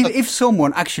mean, if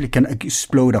someone actually can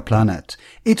explode a planet,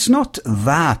 it's not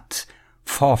that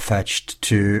far-fetched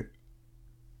to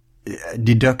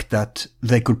deduct that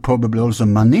they could probably also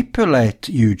manipulate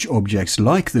huge objects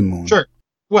like the moon. Sure.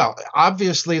 Well,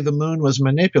 obviously the moon was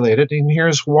manipulated, and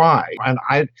here's why. And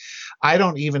I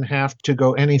don't even have to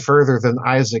go any further than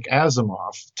Isaac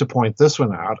Asimov to point this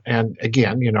one out. And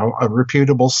again, a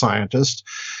reputable scientist,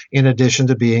 in addition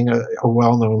to being a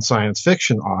well-known science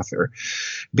fiction author,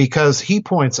 because he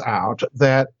points out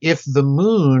that if the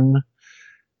moon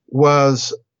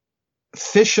was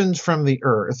fissioned from the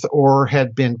Earth or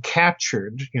had been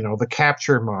captured, the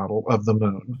capture model of the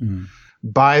moon,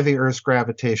 by the Earth's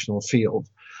gravitational field,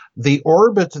 the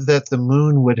orbit that the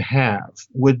moon would have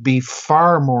would be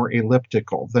far more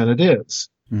elliptical than it is.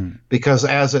 Because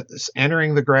as it's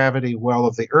entering the gravity well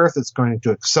of the Earth, it's going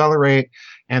to accelerate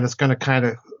and it's going to kind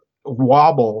of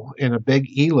wobble in a big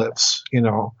ellipse,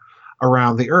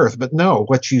 around the Earth. But no,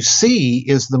 what you see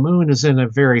is the moon is in a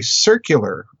very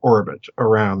circular orbit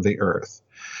around the Earth.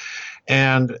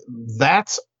 And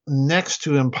that's next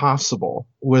to impossible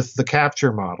with the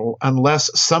capture model unless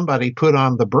somebody put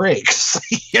on the brakes,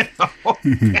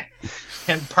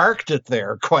 and parked it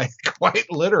there quite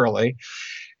literally.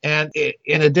 And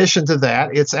in addition to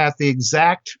that, it's at the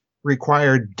exact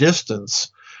required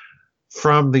distance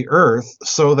from the Earth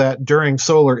so that during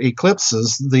solar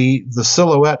eclipses, the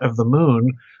silhouette of the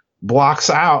moon blocks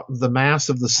out the mass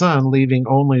of the sun, leaving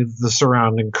only the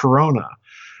surrounding corona.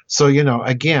 So,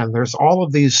 again, there's all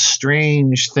of these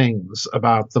strange things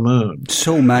about the moon.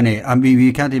 So many. I mean,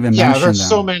 you can't even mention them. Yeah, there's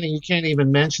so many, you can't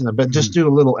even mention them. But just do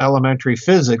a little elementary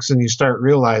physics and you start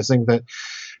realizing that,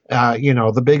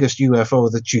 the biggest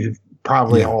UFO that you've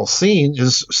probably all seen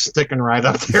is sticking right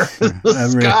up there in the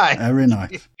sky. Every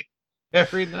night.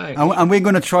 Every night. And we're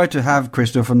going to try to have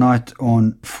Christopher Knight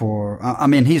on for,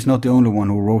 he's not the only one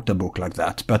who wrote a book like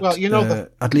that, but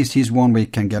at least he's one we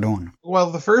can get on.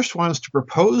 Well, the first ones to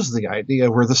propose the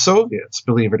idea were the Soviets,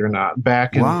 believe it or not.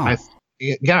 Back in the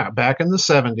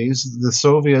 70s, the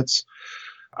Soviets,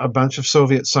 a bunch of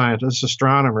Soviet scientists,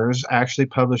 astronomers, actually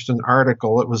published an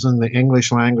article. It was in the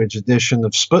English language edition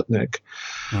of Sputnik,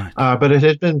 right. But it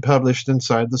had been published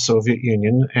inside the Soviet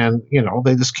Union, and,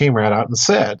 they just came right out and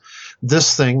said,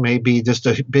 this thing may be just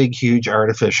a big, huge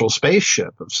artificial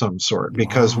spaceship of some sort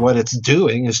because what it's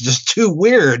doing is just too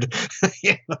weird.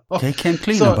 They came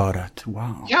clean about it.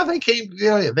 Wow. Yeah, they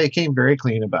came very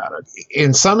clean about it.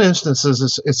 In some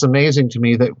instances, it's amazing to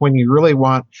me that when you really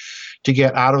want to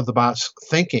get out of the box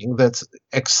thinking that's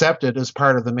accepted as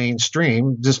part of the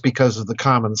mainstream just because of the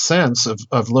common sense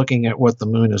of looking at what the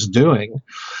moon is doing.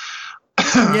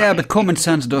 Yeah, but common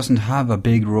sense doesn't have a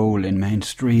big role in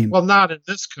mainstream. Well, not in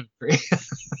this country.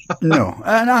 No,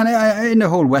 and in the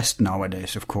whole West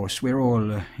nowadays, of course, we're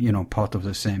all, part of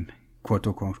the same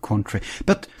quote-unquote country.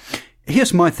 But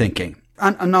here's my thinking,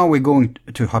 and now we're going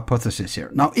to hypothesis here.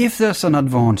 Now, if there's an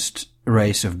advanced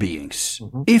race of beings,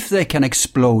 if they can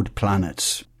explode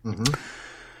planets,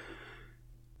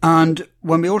 and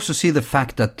when we also see the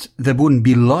fact that there wouldn't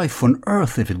be life on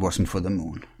Earth if it wasn't for the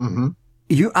moon,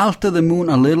 you alter the moon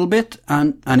a little bit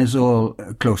and it's all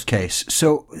a closed case.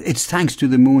 So it's thanks to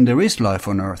the moon there is life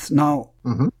on Earth. Now,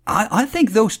 I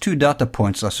think those two data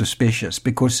points are suspicious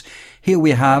because here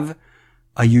we have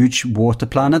a huge water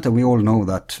planet, and we all know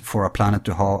that for a planet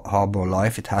to harbor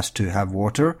life, it has to have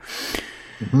water.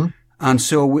 And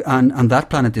so, and that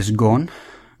planet is gone.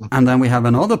 And then we have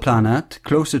another planet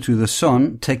closer to the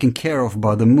sun taken care of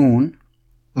by the moon,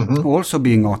 also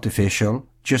being artificial.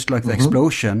 Just like the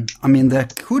explosion. I mean, there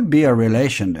could be a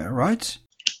relation there, right?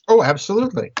 Oh,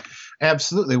 absolutely.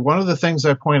 Absolutely. One of the things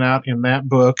I point out in that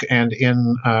book and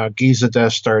in Giza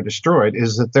Death Star Destroyed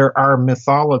is that there are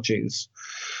mythologies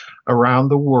around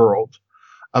the world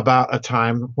about a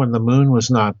time when the moon was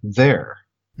not there.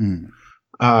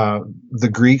 The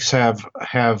Greeks have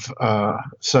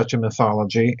such a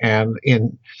mythology, and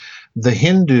in the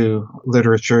Hindu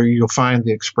literature, you'll find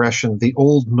the expression, the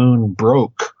old moon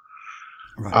broke.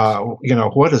 Right.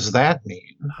 What does that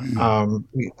mean?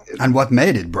 And what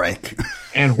made it break?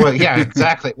 And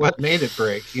exactly. What made it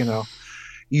break?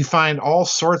 You find all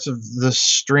sorts of this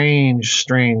strange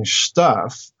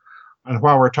stuff. And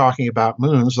while we're talking about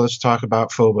moons, let's talk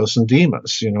about Phobos and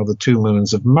Deimos, the two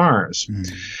moons of Mars.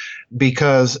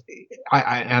 Because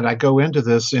I go into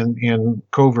this in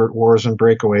Covert Wars and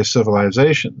Breakaway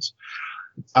Civilizations.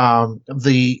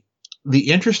 The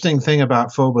interesting thing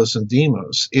about Phobos and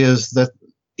Deimos is that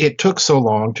it took so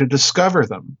long to discover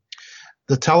them.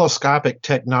 The telescopic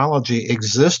technology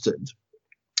existed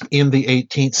in the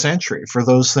 18th century for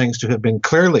those things to have been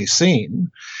clearly seen.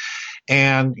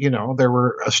 And, there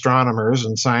were astronomers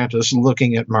and scientists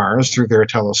looking at Mars through their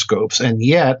telescopes, and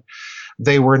yet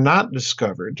they were not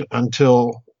discovered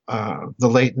until the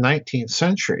late 19th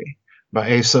century by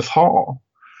Asaph Hall.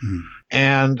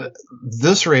 And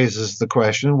this raises the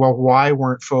question, well, why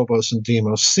weren't Phobos and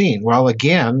Deimos seen? Well,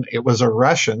 again, it was a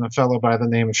Russian, a fellow by the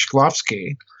name of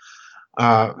Shklovsky,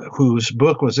 whose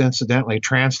book was incidentally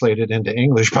translated into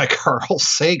English by Carl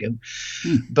Sagan.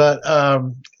 But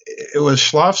it was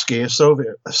Shklovsky,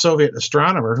 a Soviet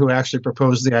astronomer, who actually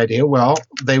proposed the idea, well,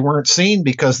 they weren't seen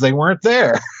because they weren't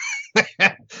there.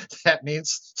 That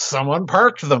means someone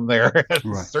parked them there at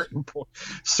a certain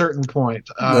point.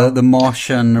 The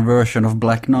Martian version of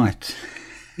Black Knight.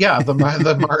 Yeah, the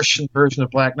Martian version of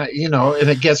Black Knight. And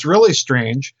it gets really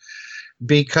strange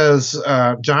because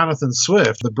Jonathan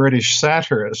Swift, the British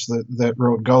satirist that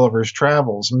wrote Gulliver's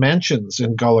Travels, mentions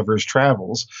in Gulliver's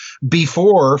Travels,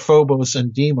 before Phobos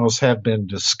and Deimos have been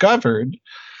discovered,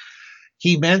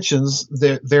 he mentions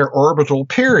their orbital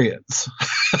periods.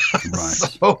 Right.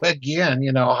 So again,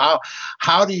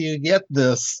 how do you get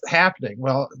this happening?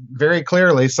 Well, very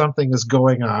clearly something is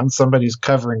going on. Somebody's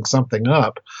covering something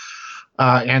up.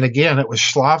 And again, it was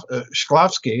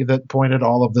Shklovsky that pointed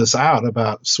all of this out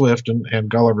about Swift and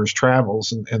Gulliver's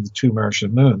Travels and the two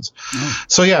Martian moons. Oh.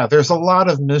 So yeah, there's a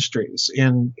lot of mysteries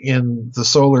in the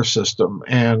solar system,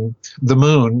 and the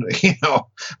moon,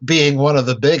 being one of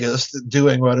the biggest,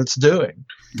 doing what it's doing.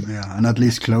 Yeah, and at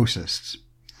least closest.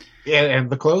 And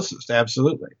the closest,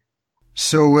 absolutely.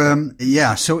 So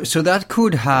so that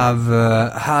could have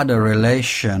had a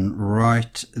relation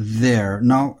right there.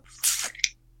 Now,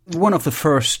 one of the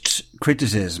first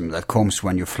criticism that comes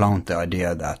when you flaunt the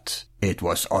idea that it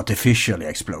was artificially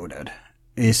exploded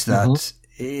is that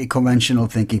conventional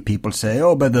thinking people say,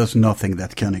 oh, but there's nothing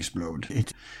that can explode.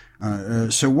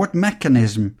 So what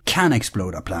mechanism can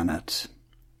explode a planet?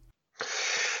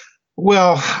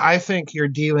 Well, I think you're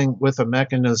dealing with a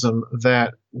mechanism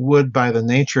that would, by the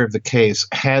nature of the case,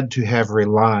 had to have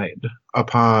relied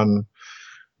upon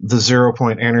the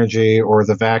zero-point energy or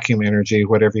the vacuum energy,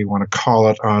 whatever you want to call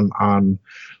it, on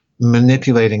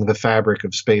manipulating the fabric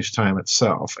of space-time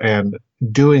itself, and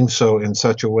doing so in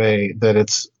such a way that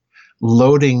it's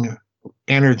loading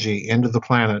energy into the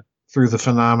planet through the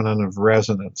phenomenon of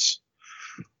resonance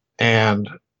and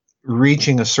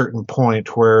reaching a certain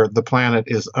point where the planet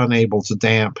is unable to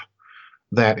damp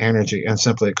that energy and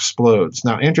simply explodes.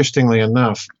 Now, interestingly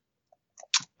enough,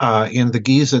 in the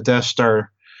Giza Death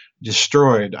Star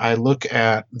destroyed, I look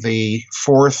at the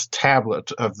fourth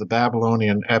tablet of the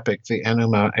Babylonian epic, the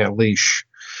Enuma Elish,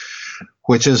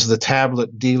 which is the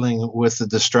tablet dealing with the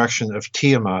destruction of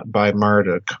Tiamat by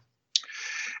Marduk.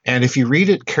 And if you read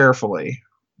it carefully,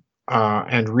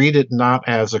 and read it not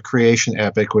as a creation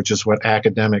epic, which is what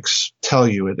academics tell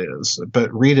you it is,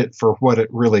 but read it for what it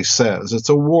really says. It's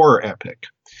a war epic.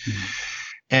 Mm-hmm.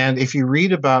 And if you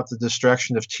read about the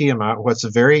destruction of Tiamat, what's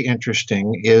very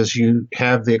interesting is you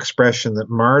have the expression that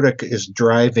Marduk is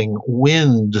driving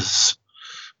winds,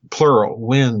 plural,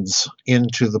 winds,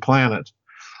 into the planet.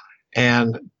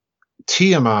 And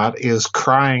Tiamat is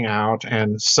crying out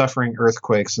and suffering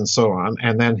earthquakes and so on.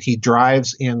 And then he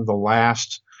drives in the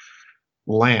last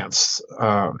lance,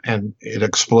 and it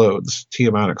explodes.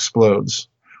 Tiamat explodes,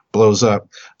 blows up.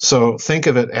 So think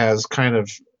of it as kind of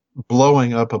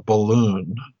blowing up a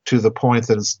balloon to the point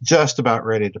that it's just about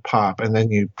ready to pop, and then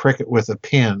you prick it with a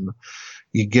pin,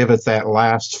 you give it that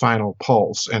last final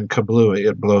pulse, and kablooey,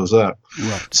 it blows up.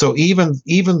 Right. So even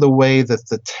the way that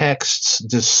the texts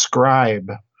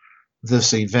describe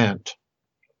this event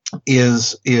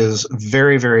is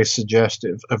very, very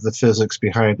suggestive of the physics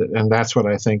behind it, and that's what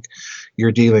I think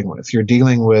you're dealing with. You're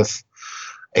dealing with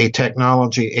a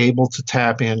technology able to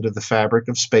tap into the fabric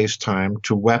of space-time,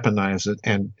 to weaponize it,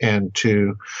 and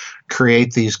to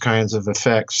create these kinds of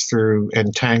effects through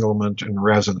entanglement and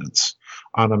resonance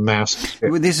on a massive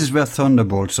scale. This is where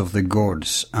Thunderbolts of the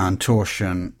Gods and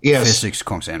torsion physics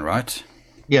comes in, right?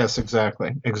 Yes,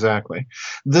 exactly.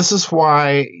 This is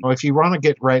why, if you want to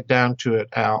get right down to it,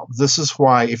 Al, this is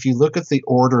why if you look at the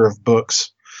order of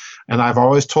books, and I've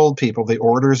always told people the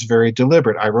order is very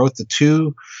deliberate. I wrote the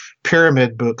two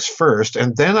Pyramid books first,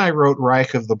 and then I wrote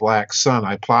Reich of the Black Sun.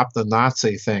 I plopped the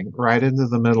Nazi thing right into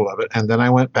the middle of it, and then I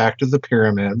went back to the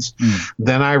Pyramids.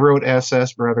 Then I wrote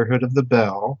SS Brotherhood of the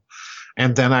Bell,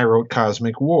 and then I wrote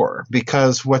Cosmic War,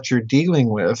 because what you're dealing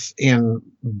with in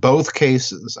both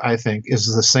cases, I think,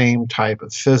 is the same type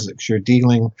of physics. You're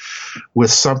dealing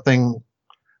with something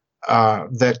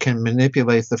that can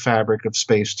manipulate the fabric of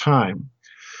space-time.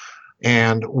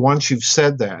 And once you've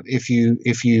said that, if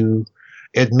you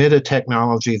admit a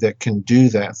technology that can do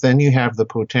that, then you have the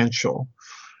potential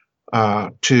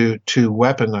to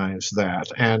weaponize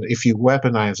that. And if you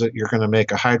weaponize it, you're going to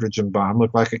make a hydrogen bomb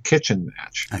look like a kitchen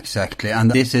match. Exactly. And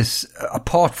this is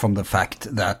apart from the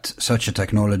fact that such a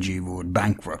technology would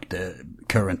bankrupt the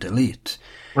current elite.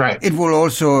 Right. It will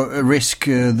also risk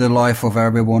the life of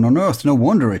everyone on Earth. No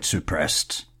wonder it's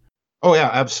suppressed. Oh,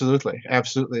 yeah, absolutely.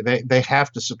 Absolutely. They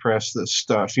have to suppress this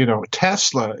stuff.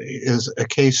 Tesla is a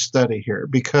case study here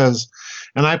because,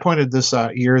 and I pointed this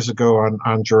out years ago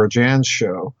on Georgianne's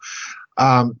show,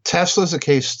 Tesla's a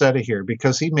case study here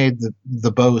because he made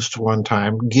the boast one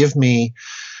time, give me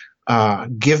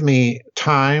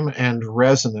time and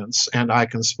resonance and I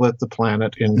can split the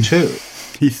planet in two.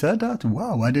 He said that?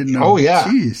 Wow, I didn't know. Oh, yeah.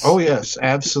 Jeez. Oh, yes,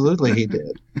 absolutely he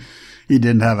did. He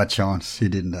didn't have a chance.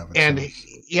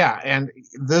 And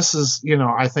this is,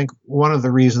 I think one of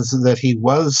the reasons that he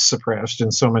was suppressed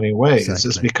in so many ways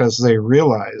is because they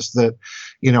realized that,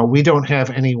 we don't have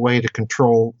any way to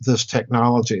control this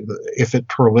technology if it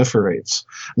proliferates.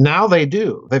 Now they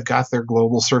do. They've got their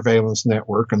global surveillance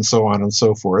network and so on and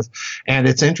so forth. And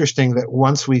it's interesting that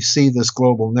once we see this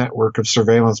global network of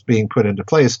surveillance being put into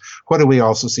place, what do we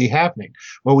also see happening?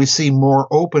 Well, we see more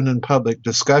open and public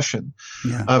discussion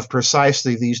of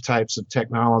precisely these types of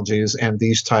technologies and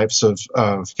these types of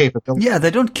capabilities. Yeah,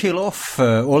 they don't kill off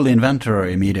all the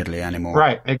inventory immediately anymore.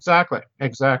 Right, exactly.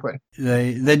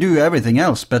 They do everything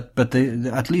else, but they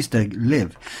at least they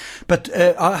live. But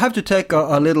I have to take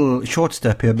a little short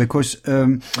step here because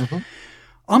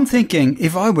I'm thinking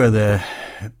if I were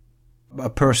a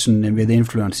person with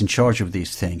influence in charge of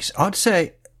these things, I'd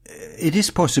say it is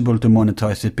possible to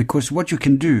monetize it because what you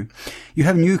can do, you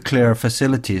have nuclear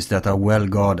facilities that are well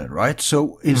guarded, right?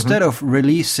 So instead of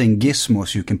releasing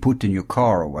gizmos you can put in your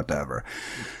car or whatever,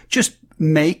 just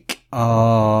make,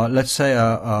 let's say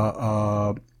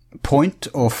a point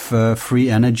of free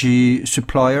energy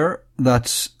supplier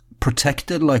that's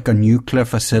protected like a nuclear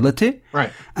facility.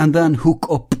 Right. And then hook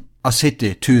up a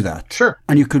city to that. Sure.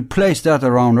 And you could place that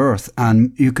around Earth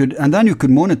and then you could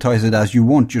monetize it as you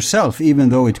want yourself, even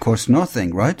though it costs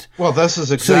nothing, right? Well, this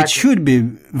is exactly. So it should be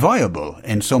viable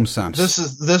in some sense.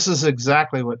 This is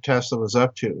exactly what Tesla was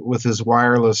up to with his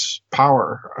wireless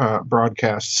power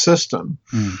broadcast system.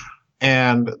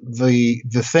 And the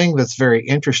thing that's very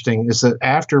interesting is that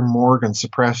after Morgan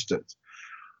suppressed it,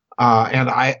 and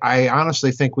I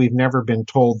honestly think we've never been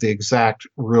told the exact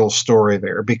real story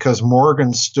there because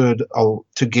Morgan stood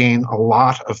to gain a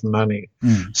lot of money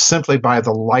simply by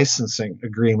the licensing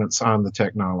agreements on the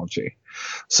technology.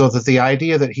 So that the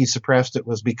idea that he suppressed it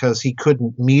was because he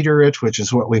couldn't meter it, which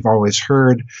is what we've always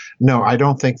heard. No, I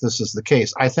don't think this is the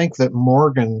case. I think that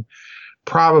Morgan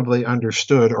probably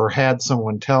understood or had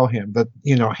someone tell him that,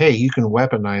 hey, you can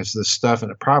weaponize this stuff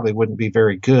and it probably wouldn't be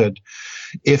very good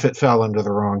if it fell into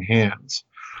the wrong hands.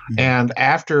 And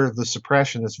after the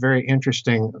suppression, it's very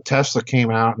interesting. Tesla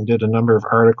came out and did a number of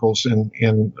articles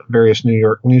in various New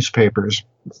York newspapers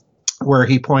where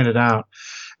he pointed out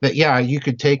that, you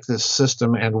could take this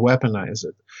system and weaponize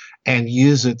it and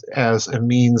use it as a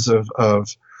means of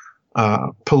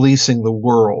policing the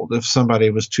world. If somebody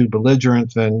was too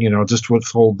belligerent, then, just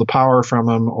withhold the power from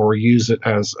them or use it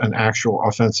as an actual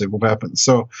offensive weapon.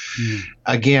 So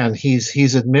again,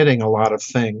 he's admitting a lot of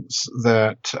things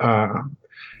that,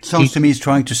 sounds to me he's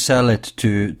trying to sell it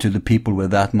to the people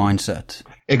with that mindset.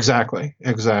 Exactly.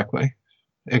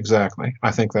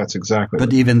 I think that's exactly.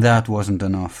 But even that wasn't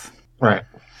enough. Right.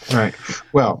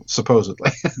 Well,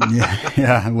 supposedly.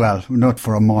 Well, not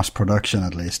for a mass production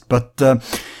at least. But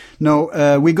no,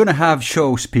 we're going to have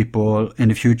shows, people, in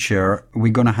the future.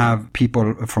 We're going to have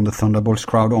people from the Thunderbolts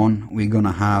crowd on. We're going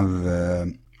to have,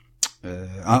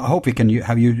 I hope we can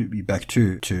have you back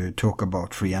too, to talk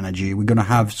about free energy. We're going to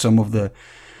have some of the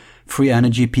free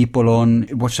energy people on.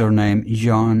 What's her name?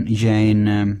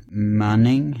 Jane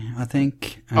Manning, I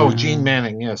think. Jean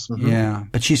Manning, yes. Yeah,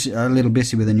 but she's a little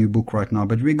busy with a new book right now.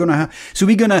 But we're gonna have,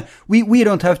 we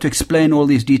don't have to explain all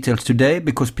these details today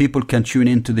because people can tune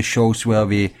into the shows where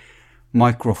we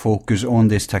micro focus on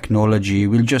this technology.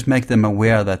 We'll just make them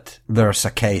aware that there's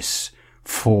a case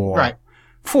for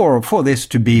this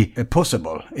to be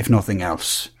possible, if nothing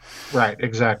else. Right,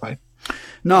 exactly.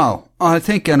 Now, I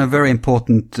think a very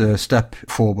important step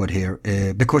forward here,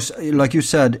 because like you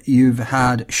said, you've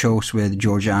had shows with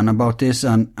Georgianne about this,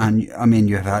 and I mean,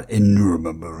 you've had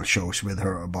innumerable shows with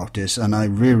her about this, and I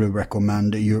really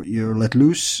recommend you're let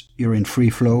loose, you're in free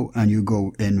flow, and you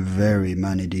go in very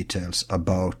many details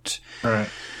about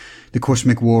the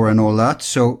cosmic war and all that.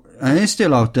 So, and it's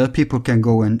still out there. People can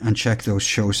go in and check those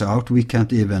shows out. We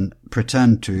can't even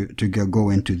pretend to go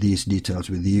into these details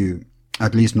with you.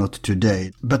 At least not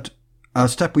today. But a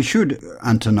step we should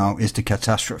enter now is the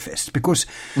catastrophist. Because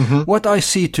what I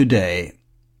see today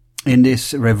in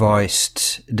this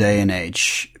revised day and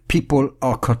age, people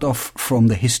are cut off from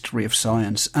the history of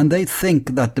science. And they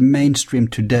think that the mainstream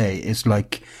today is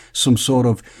like some sort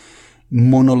of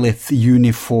monolith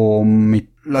uniform,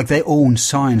 like they own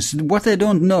science. What they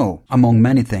don't know, among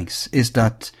many things, is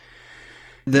that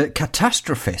the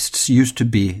catastrophists used to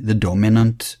be the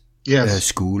dominant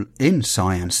school in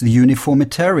science. The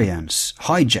uniformitarians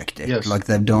hijacked it like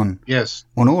they've done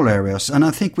on all areas. And I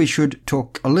think we should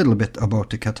talk a little bit about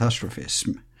the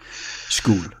catastrophism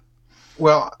school.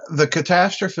 Well, the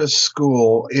catastrophist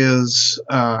school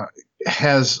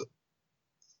has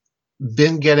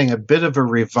been getting a bit of a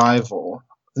revival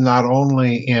not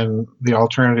only in the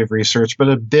alternative research, but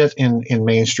a bit in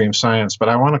mainstream science. But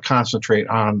I want to concentrate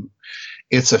on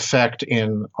its effect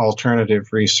in alternative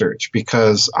research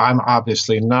because I'm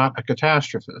obviously not a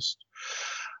catastrophist.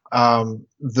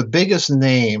 The biggest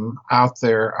name out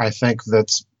there, I think,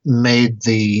 that's made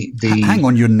the Hang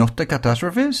on, you're not a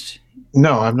catastrophist?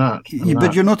 No, I'm not.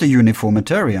 But you're not a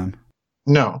uniformitarian.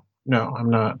 No, I'm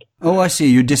not. Oh, I see.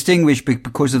 You distinguish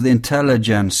because of the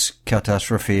intelligence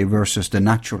catastrophe versus the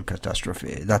natural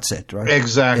catastrophe. That's it, right?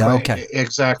 Exactly. Yeah, okay.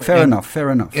 Exactly. Fair enough.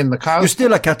 You're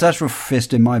still a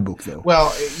catastrophist in my book, though.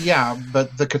 Well, yeah,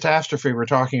 but the catastrophe we're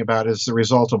talking about is the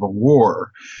result of a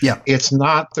war. Yeah. It's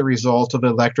not the result of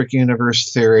electric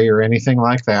universe theory or anything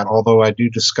like that, although I do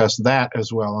discuss that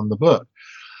as well in the book.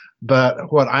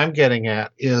 But what I'm getting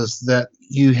at is that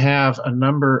you have a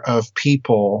number of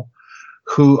people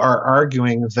who are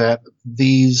arguing that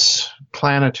these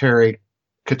planetary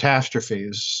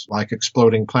catastrophes, like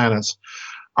exploding planets,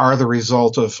 are the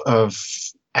result of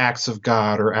acts of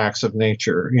God or acts of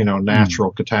nature,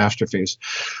 natural catastrophes.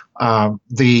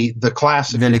 The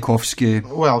classic Velikovsky.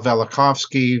 Well,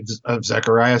 Velikovsky,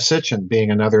 Zecharia Sitchin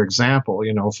being another example.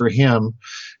 For him,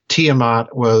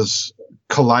 Tiamat was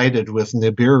collided with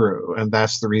Nibiru, and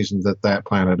that's the reason that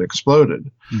planet exploded.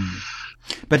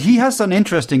 But he has an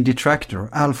interesting detractor,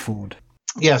 Alford.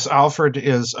 Yes, Alford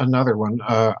is another one.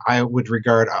 I would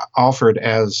regard Alford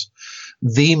as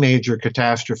the major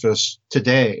catastrophist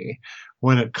today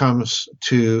when it comes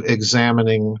to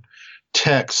examining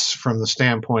texts from the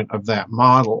standpoint of that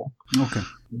model. Okay.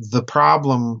 The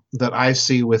problem that I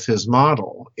see with his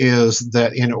model is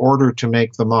that in order to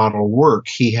make the model work,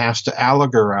 he has to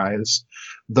allegorize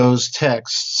those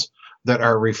texts that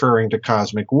are referring to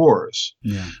cosmic wars.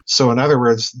 Yeah. So in other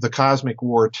words, the cosmic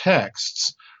war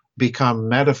texts become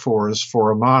metaphors for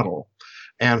a model.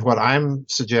 And what I'm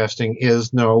suggesting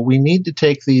is, no, we need to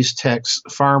take these texts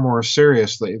far more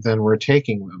seriously than we're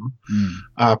taking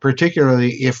them,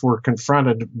 particularly if we're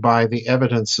confronted by the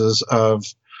evidences of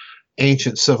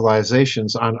ancient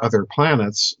civilizations on other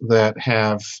planets that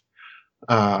have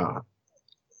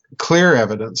clear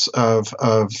evidence of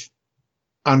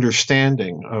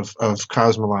understanding of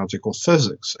cosmological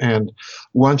physics. And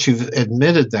once you've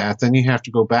admitted that, then you have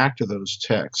to go back to those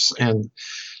texts and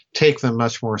take them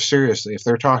much more seriously. If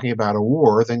they're talking about a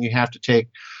war, then you have to take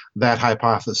that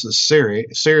hypothesis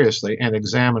seriously and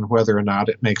examine whether or not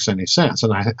it makes any sense.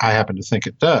 And I happen to think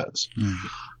it does.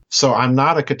 So I'm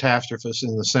not a catastrophist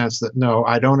in the sense that, no,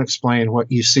 I don't explain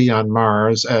what you see on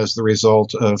Mars as the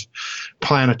result of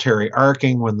planetary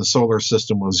arcing when the solar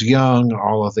system was young,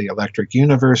 all of the electric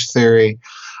universe theory.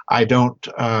 I don't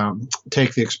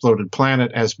take the exploded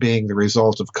planet as being the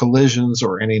result of collisions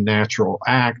or any natural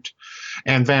act.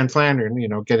 And Van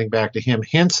Flandern, getting back to him,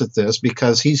 hints at this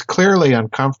because he's clearly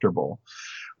uncomfortable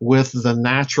with the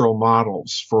natural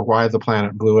models for why the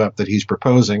planet blew up that he's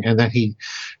proposing, and then he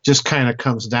just kind of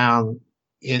comes down.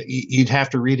 You'd have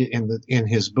to read it in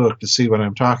his book to see what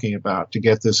I'm talking about to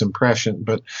get this impression,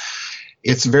 but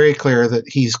it's very clear that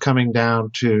he's coming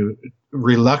down to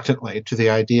reluctantly to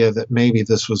the idea that maybe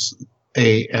this was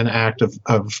an act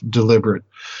of deliberate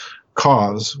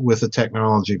cause with the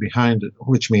technology behind it,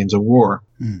 which means a war.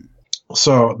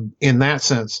 So in that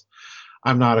sense,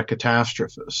 I'm not a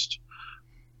catastrophist.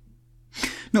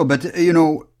 No, but,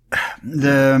 the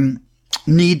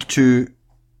need to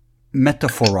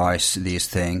metaphorize these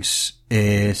things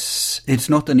it's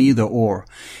not an either or.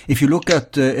 If you look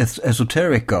at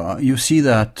esoterica, you see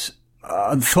that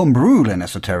thumb rule in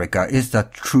esoterica is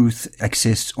that truth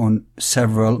exists on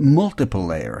multiple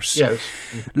layers. Yes.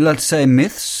 Let's say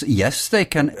myths, yes, they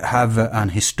can have an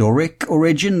historic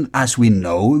origin, as we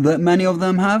know that many of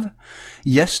them have.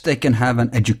 Yes, they can have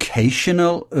an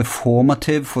educational,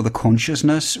 formative for the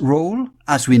consciousness role,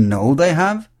 as we know they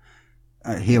have.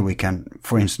 Here we can,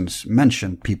 for instance,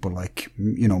 mention people like,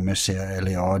 Mircea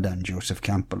Eliade and Joseph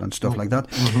Campbell and stuff like that.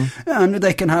 And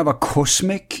they can have a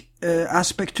cosmic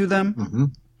aspect to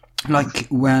them. Like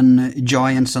when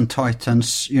giants and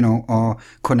titans, are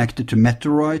connected to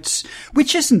meteorites,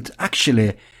 which isn't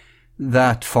actually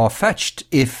that far-fetched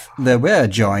if there were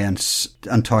giants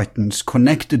and titans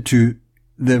connected to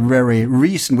the very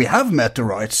reason we have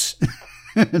meteorites.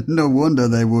 No wonder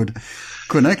they would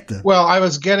connect it. Well, I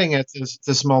was getting at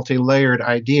this multi-layered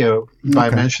idea by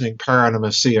mentioning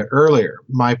pareidomasia earlier.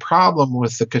 My problem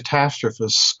with the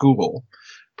catastrophist school,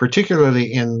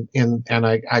 particularly and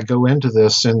I go into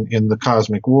this in the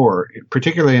Cosmic War,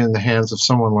 particularly in the hands of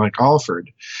someone like Alford,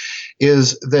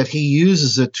 is that he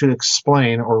uses it to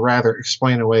explain, or rather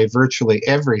explain away, virtually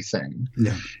everything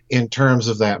in terms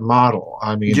of that model.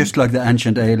 I mean, just like the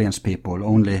ancient aliens people,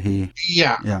 only he...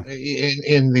 Yeah.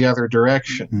 In the other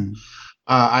direction. Mm.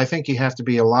 I think you have to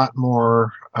be a lot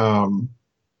more, I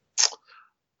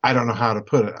don't know how to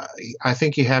put it. I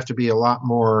think you have to be a lot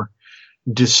more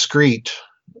discreet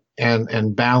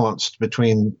and balanced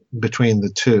between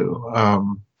the two.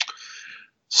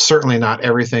 Certainly not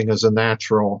everything is a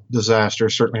natural disaster.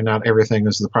 Certainly not everything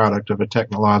is the product of a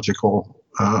technological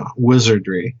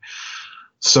wizardry.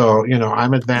 So,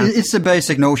 I'm advanced. It's the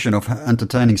basic notion of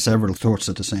entertaining several thoughts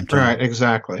at the same time. Right,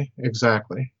 exactly.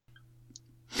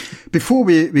 Before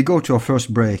we go to our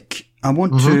first break, I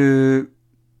want to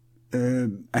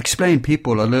explain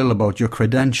people a little about your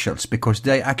credentials, because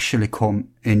they actually come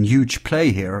in huge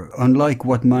play here, unlike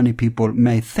what many people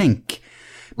may think.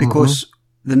 Because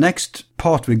the next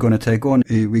part we're going to take on,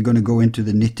 we're going to go into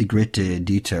the nitty-gritty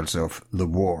details of the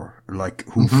war, like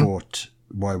who fought,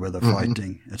 why were they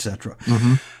fighting, etc.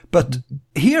 But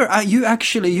here,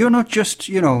 you're not just,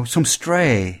 some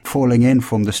stray falling in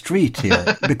from the street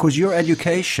here, because your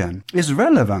education is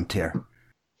relevant here.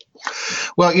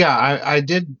 Well, yeah, I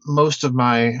did most of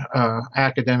my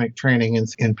academic training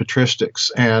in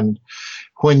patristics, and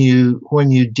when you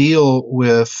deal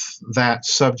with that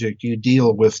subject, you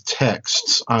deal with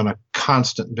texts on a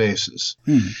constant basis,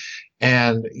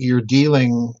 and you're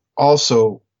dealing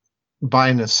also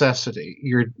by necessity.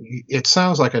 It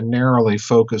sounds like a narrowly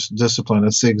focused discipline.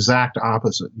 It's the exact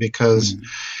opposite, because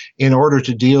in order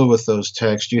to deal with those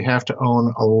texts, you have to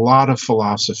own a lot of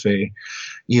philosophy.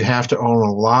 You have to own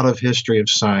a lot of history of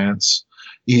science.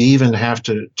 You even have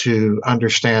to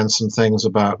understand some things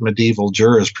about medieval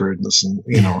jurisprudence and,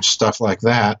 stuff like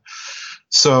that.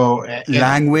 So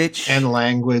language,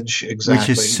 exactly. Which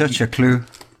is such a clue.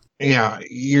 Yeah.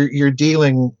 You're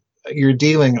dealing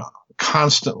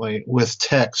constantly with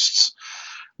texts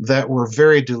that were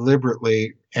very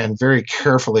deliberately and very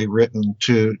carefully written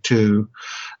to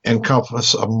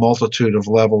encompass a multitude of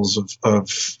levels of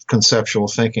conceptual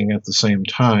thinking at the same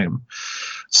time.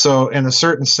 So in a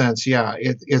certain sense,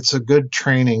 it's a good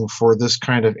training for this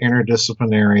kind of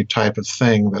interdisciplinary type of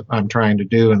thing that I'm trying to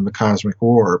do in the Cosmic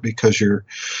War, because you're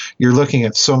looking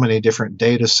at so many different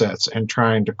data sets and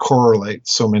trying to correlate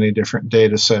so many different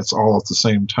data sets all at the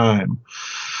same time.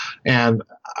 And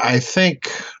I think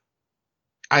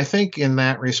in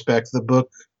that respect, the book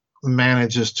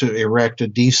manages to erect a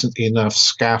decent enough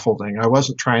scaffolding. I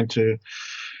wasn't trying to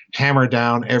hammer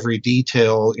down every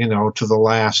detail, to the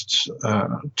last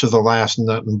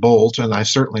nut and bolt, and I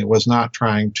certainly was not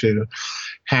trying to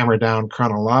hammer down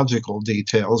chronological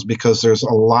details, because there's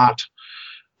a lot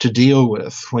to deal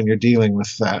with when you're dealing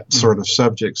with that sort of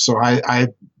subject. So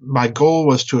my goal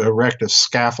was to erect a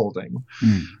scaffolding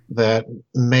that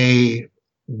may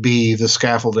be the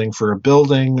scaffolding for a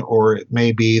building, or it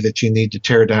may be that you need to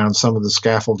tear down some of the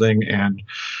scaffolding and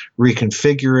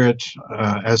reconfigure it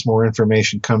as more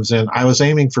information comes in. I was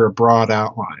aiming for a broad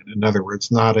outline. In other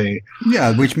words, not a...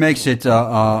 Yeah, which makes it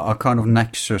a kind of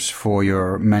nexus for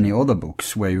your many other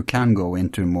books where you can go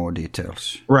into more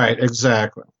details. Right,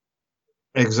 exactly.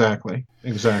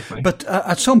 But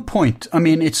at some point, I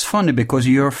mean, it's funny because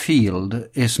your field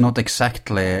is not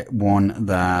exactly one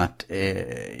that,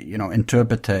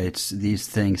 interprets these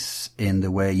things in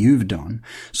the way you've done.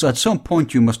 So at some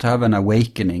point you must have an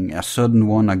awakening, a sudden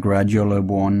one, a gradual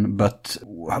one. But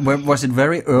was it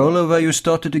very early where you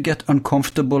started to get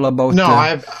uncomfortable about?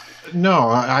 I've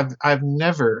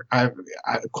never,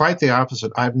 quite the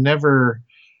opposite. I've never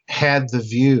had the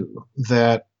view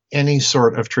that any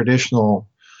sort of traditional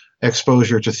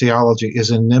exposure to theology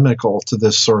is inimical to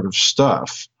this sort of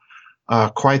stuff.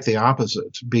 Quite the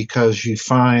opposite, because you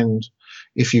find,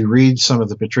 if you read some of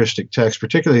the patristic texts,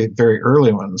 particularly very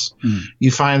early ones,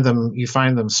 you find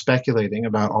them speculating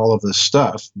about all of this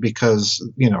stuff, because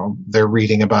they're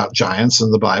reading about giants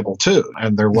in the Bible too,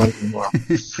 and they're wondering, well,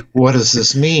 what does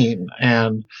this mean?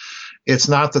 And it's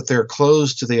not that they're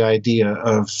closed to the idea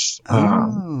of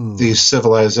these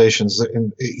civilizations.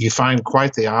 You find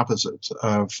quite the opposite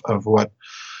of what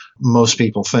most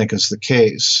people think is the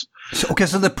case. So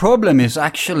the problem is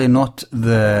actually not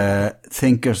the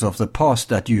thinkers of the past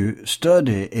that you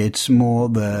study. It's more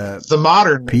the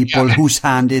modern people whose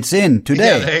hand it's in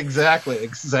today. Yeah, exactly.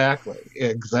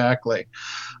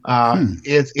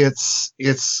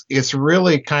 It's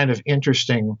really kind of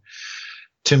interesting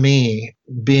to me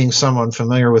being someone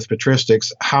familiar with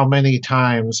patristics, how many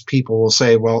times people will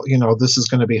say, well, this is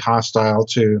going to be hostile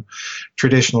to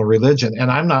traditional religion.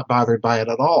 And I'm not bothered by it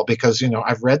at all because,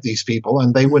 I've read these people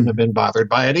and they wouldn't have been bothered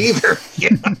by it either.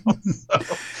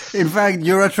 So, in fact,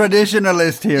 you're a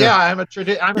traditionalist here. Yeah, I'm a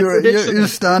traditionalist. You're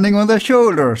standing on their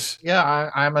shoulders. Yeah,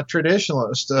 I'm a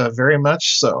traditionalist, very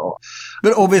much so.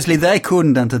 But obviously they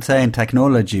couldn't entertain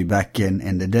technology back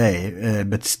in the day,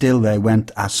 but still they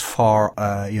went as far,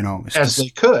 as they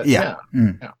could. Yeah.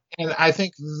 Yeah. And I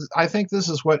think this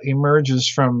is what emerges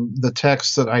from the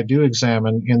text that I do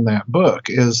examine in that book,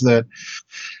 is that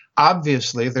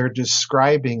obviously they're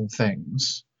describing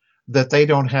things that they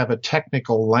don't have a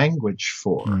technical language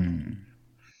for.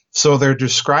 So they're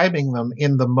describing them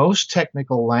in the most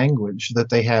technical language that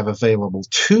they have available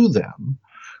to them,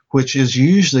 which is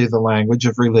usually the language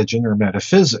of religion or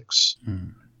metaphysics.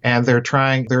 And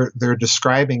they're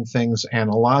describing things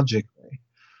analogically.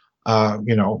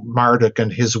 Marduk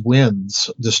and his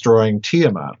winds destroying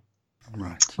Tiamat.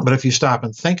 Right. But if you stop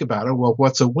and think about it, well,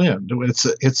 what's a wind?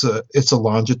 It's a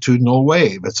longitudinal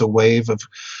wave. It's a wave of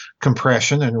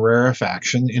compression and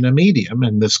rarefaction in a medium,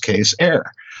 in this case,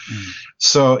 air.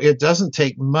 So it doesn't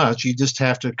take much. You just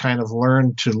have to kind of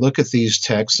learn to look at these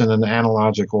texts in an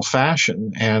analogical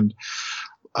fashion and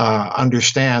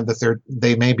understand that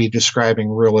they may be describing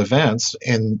real events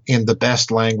in the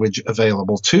best language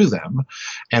available to them.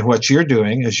 And what you're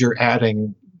doing is you're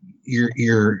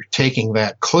taking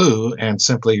that clue and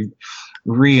simply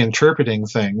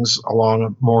reinterpreting things along a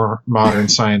more modern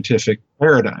scientific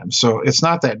paradigm. So it's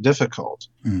not that difficult.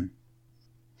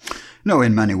 No,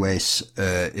 in many ways,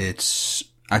 it's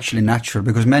actually natural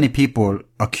because many people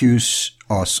accuse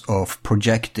us of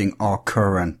projecting our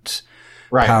current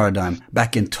paradigm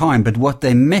back in time. But what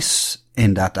they miss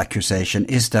in that accusation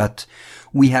is that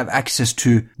we have access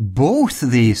to both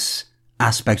these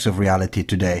aspects of reality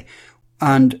today.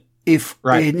 And if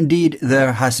indeed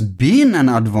there has been an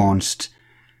advanced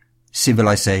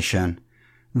civilization,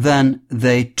 then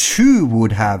they too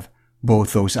would have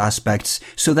both those aspects.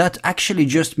 So that actually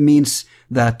just means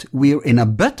that we're in a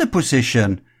better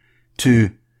position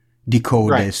to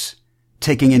decode this,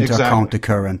 taking into account the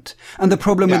current. And the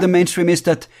problem with the mainstream is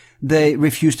that they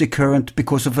refuse the current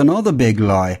because of another big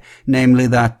lie, namely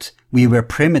that we were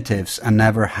primitives and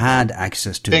never had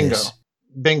access to this.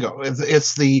 Bingo.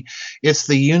 It's the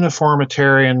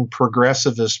uniformitarian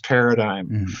progressivist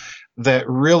paradigm that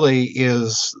really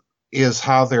is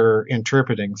how they're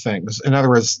interpreting things. In other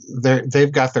words,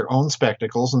 they've got their own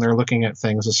spectacles and they're looking at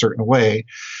things a certain way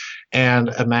and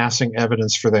amassing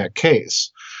evidence for that case.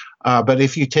 But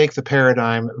if you take the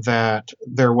paradigm that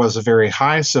there was a very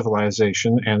high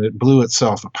civilization and it blew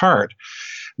itself apart,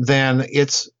 then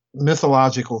its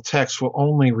mythological texts will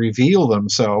only reveal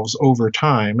themselves over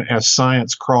time as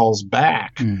science crawls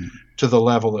back to the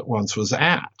level it once was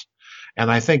at. And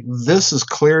I think this is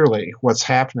clearly what's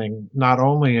happening, not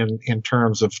only in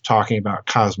terms of talking about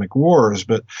cosmic wars,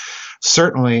 but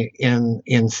certainly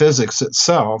in physics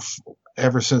itself.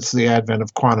 Ever since the advent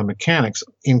of quantum mechanics,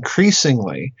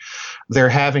 increasingly they're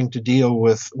having to deal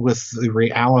with the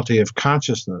reality of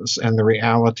consciousness and the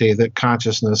reality that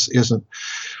consciousness isn't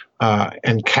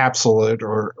encapsulated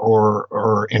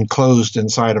or enclosed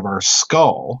inside of our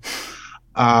skull.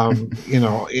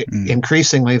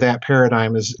 Increasingly that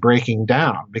paradigm is breaking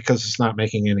down because it's not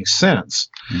making any sense.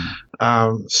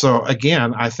 So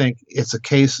again, I think it's a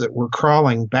case that we're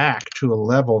crawling back to a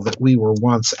level that we were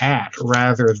once at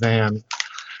rather than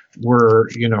we're,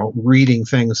 reading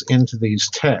things into these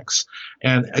texts.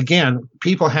 And again,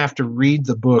 people have to read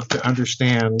the book to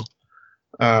understand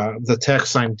the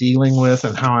texts I'm dealing with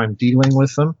and how I'm dealing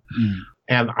with them.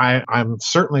 And I'm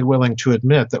certainly willing to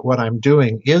admit that what I'm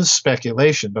doing is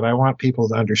speculation, but I want people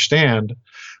to understand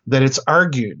that it's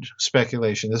argued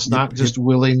speculation. It's not just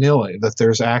willy-nilly, that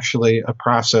there's actually a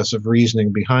process of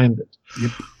reasoning behind it.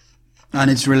 Yep.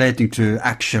 And it's relating to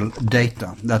actual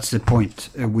data. That's the point.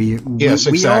 We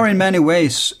are in many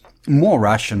ways more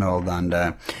rational than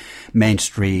the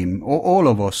mainstream, or all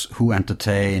of us who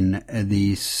entertain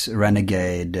these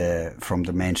renegade from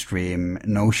the mainstream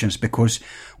notions, because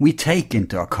we take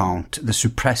into account the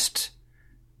suppressed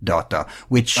data,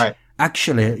 which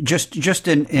actually just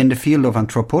in the field of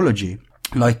anthropology,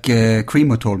 like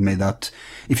Cremo told me that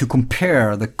if you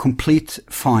compare the complete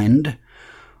find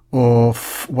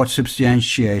of what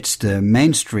substantiates the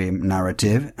mainstream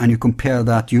narrative, and you compare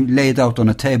that, you lay it out on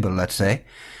a table, let's say,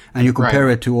 and you compare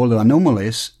it to all the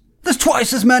anomalies, there's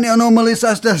twice as many anomalies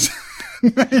as there's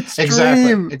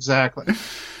mainstream. Exactly.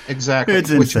 It's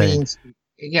Which insane. means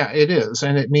Yeah, it is,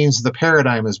 and it means the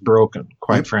paradigm is broken,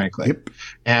 quite frankly. Yep.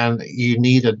 And you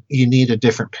need a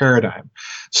different paradigm.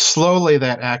 Slowly,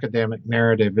 that academic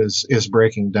narrative is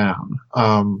breaking down.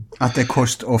 At the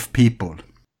cost of people.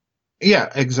 Yeah,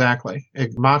 exactly.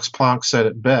 Max Planck said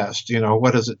it best.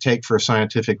 What does it take for a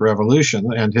scientific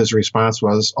revolution? And his response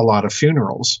was a lot of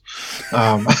funerals.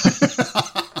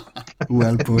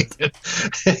 Well put.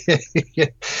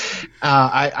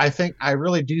 I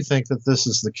really do think that this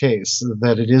is the case,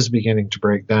 that it is beginning to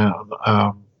break down.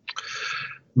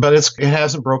 But it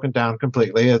hasn't broken down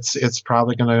completely. It's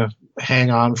probably going to hang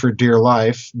on for dear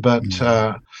life, but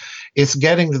it's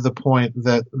getting to the point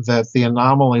that the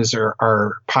anomalies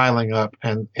are piling up,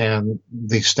 and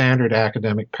the standard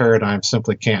academic paradigm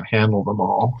simply can't handle them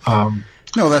all.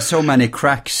 No, there's so many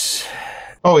cracks.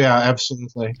 Oh yeah,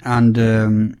 absolutely.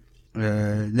 And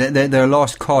their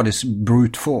last card is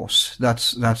brute force.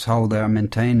 That's how they are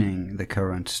maintaining the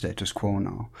current status quo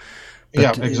now. But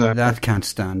yeah, exactly. That can't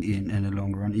stand in the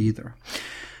long run either.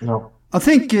 No. I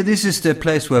think this is the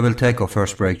place where we'll take our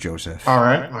first break, Joseph. All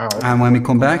right. And when we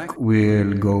come back,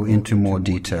 we'll go into more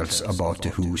details about the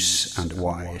who's and the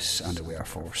whys and the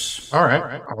wherefores. All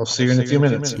right. I'll see you in a few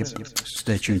minutes. Yep.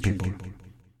 Stay tuned, people.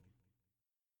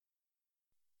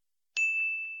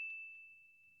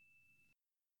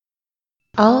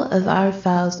 All of our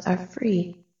files are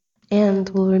free and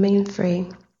will remain free.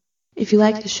 If you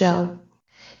like the show,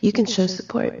 you can show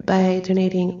support by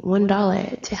donating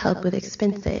 $1 to help with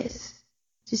expenses.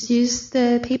 Just use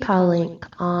the PayPal link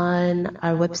on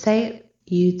our website,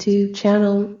 YouTube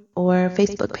channel, or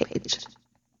Facebook page.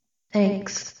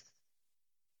 Thanks.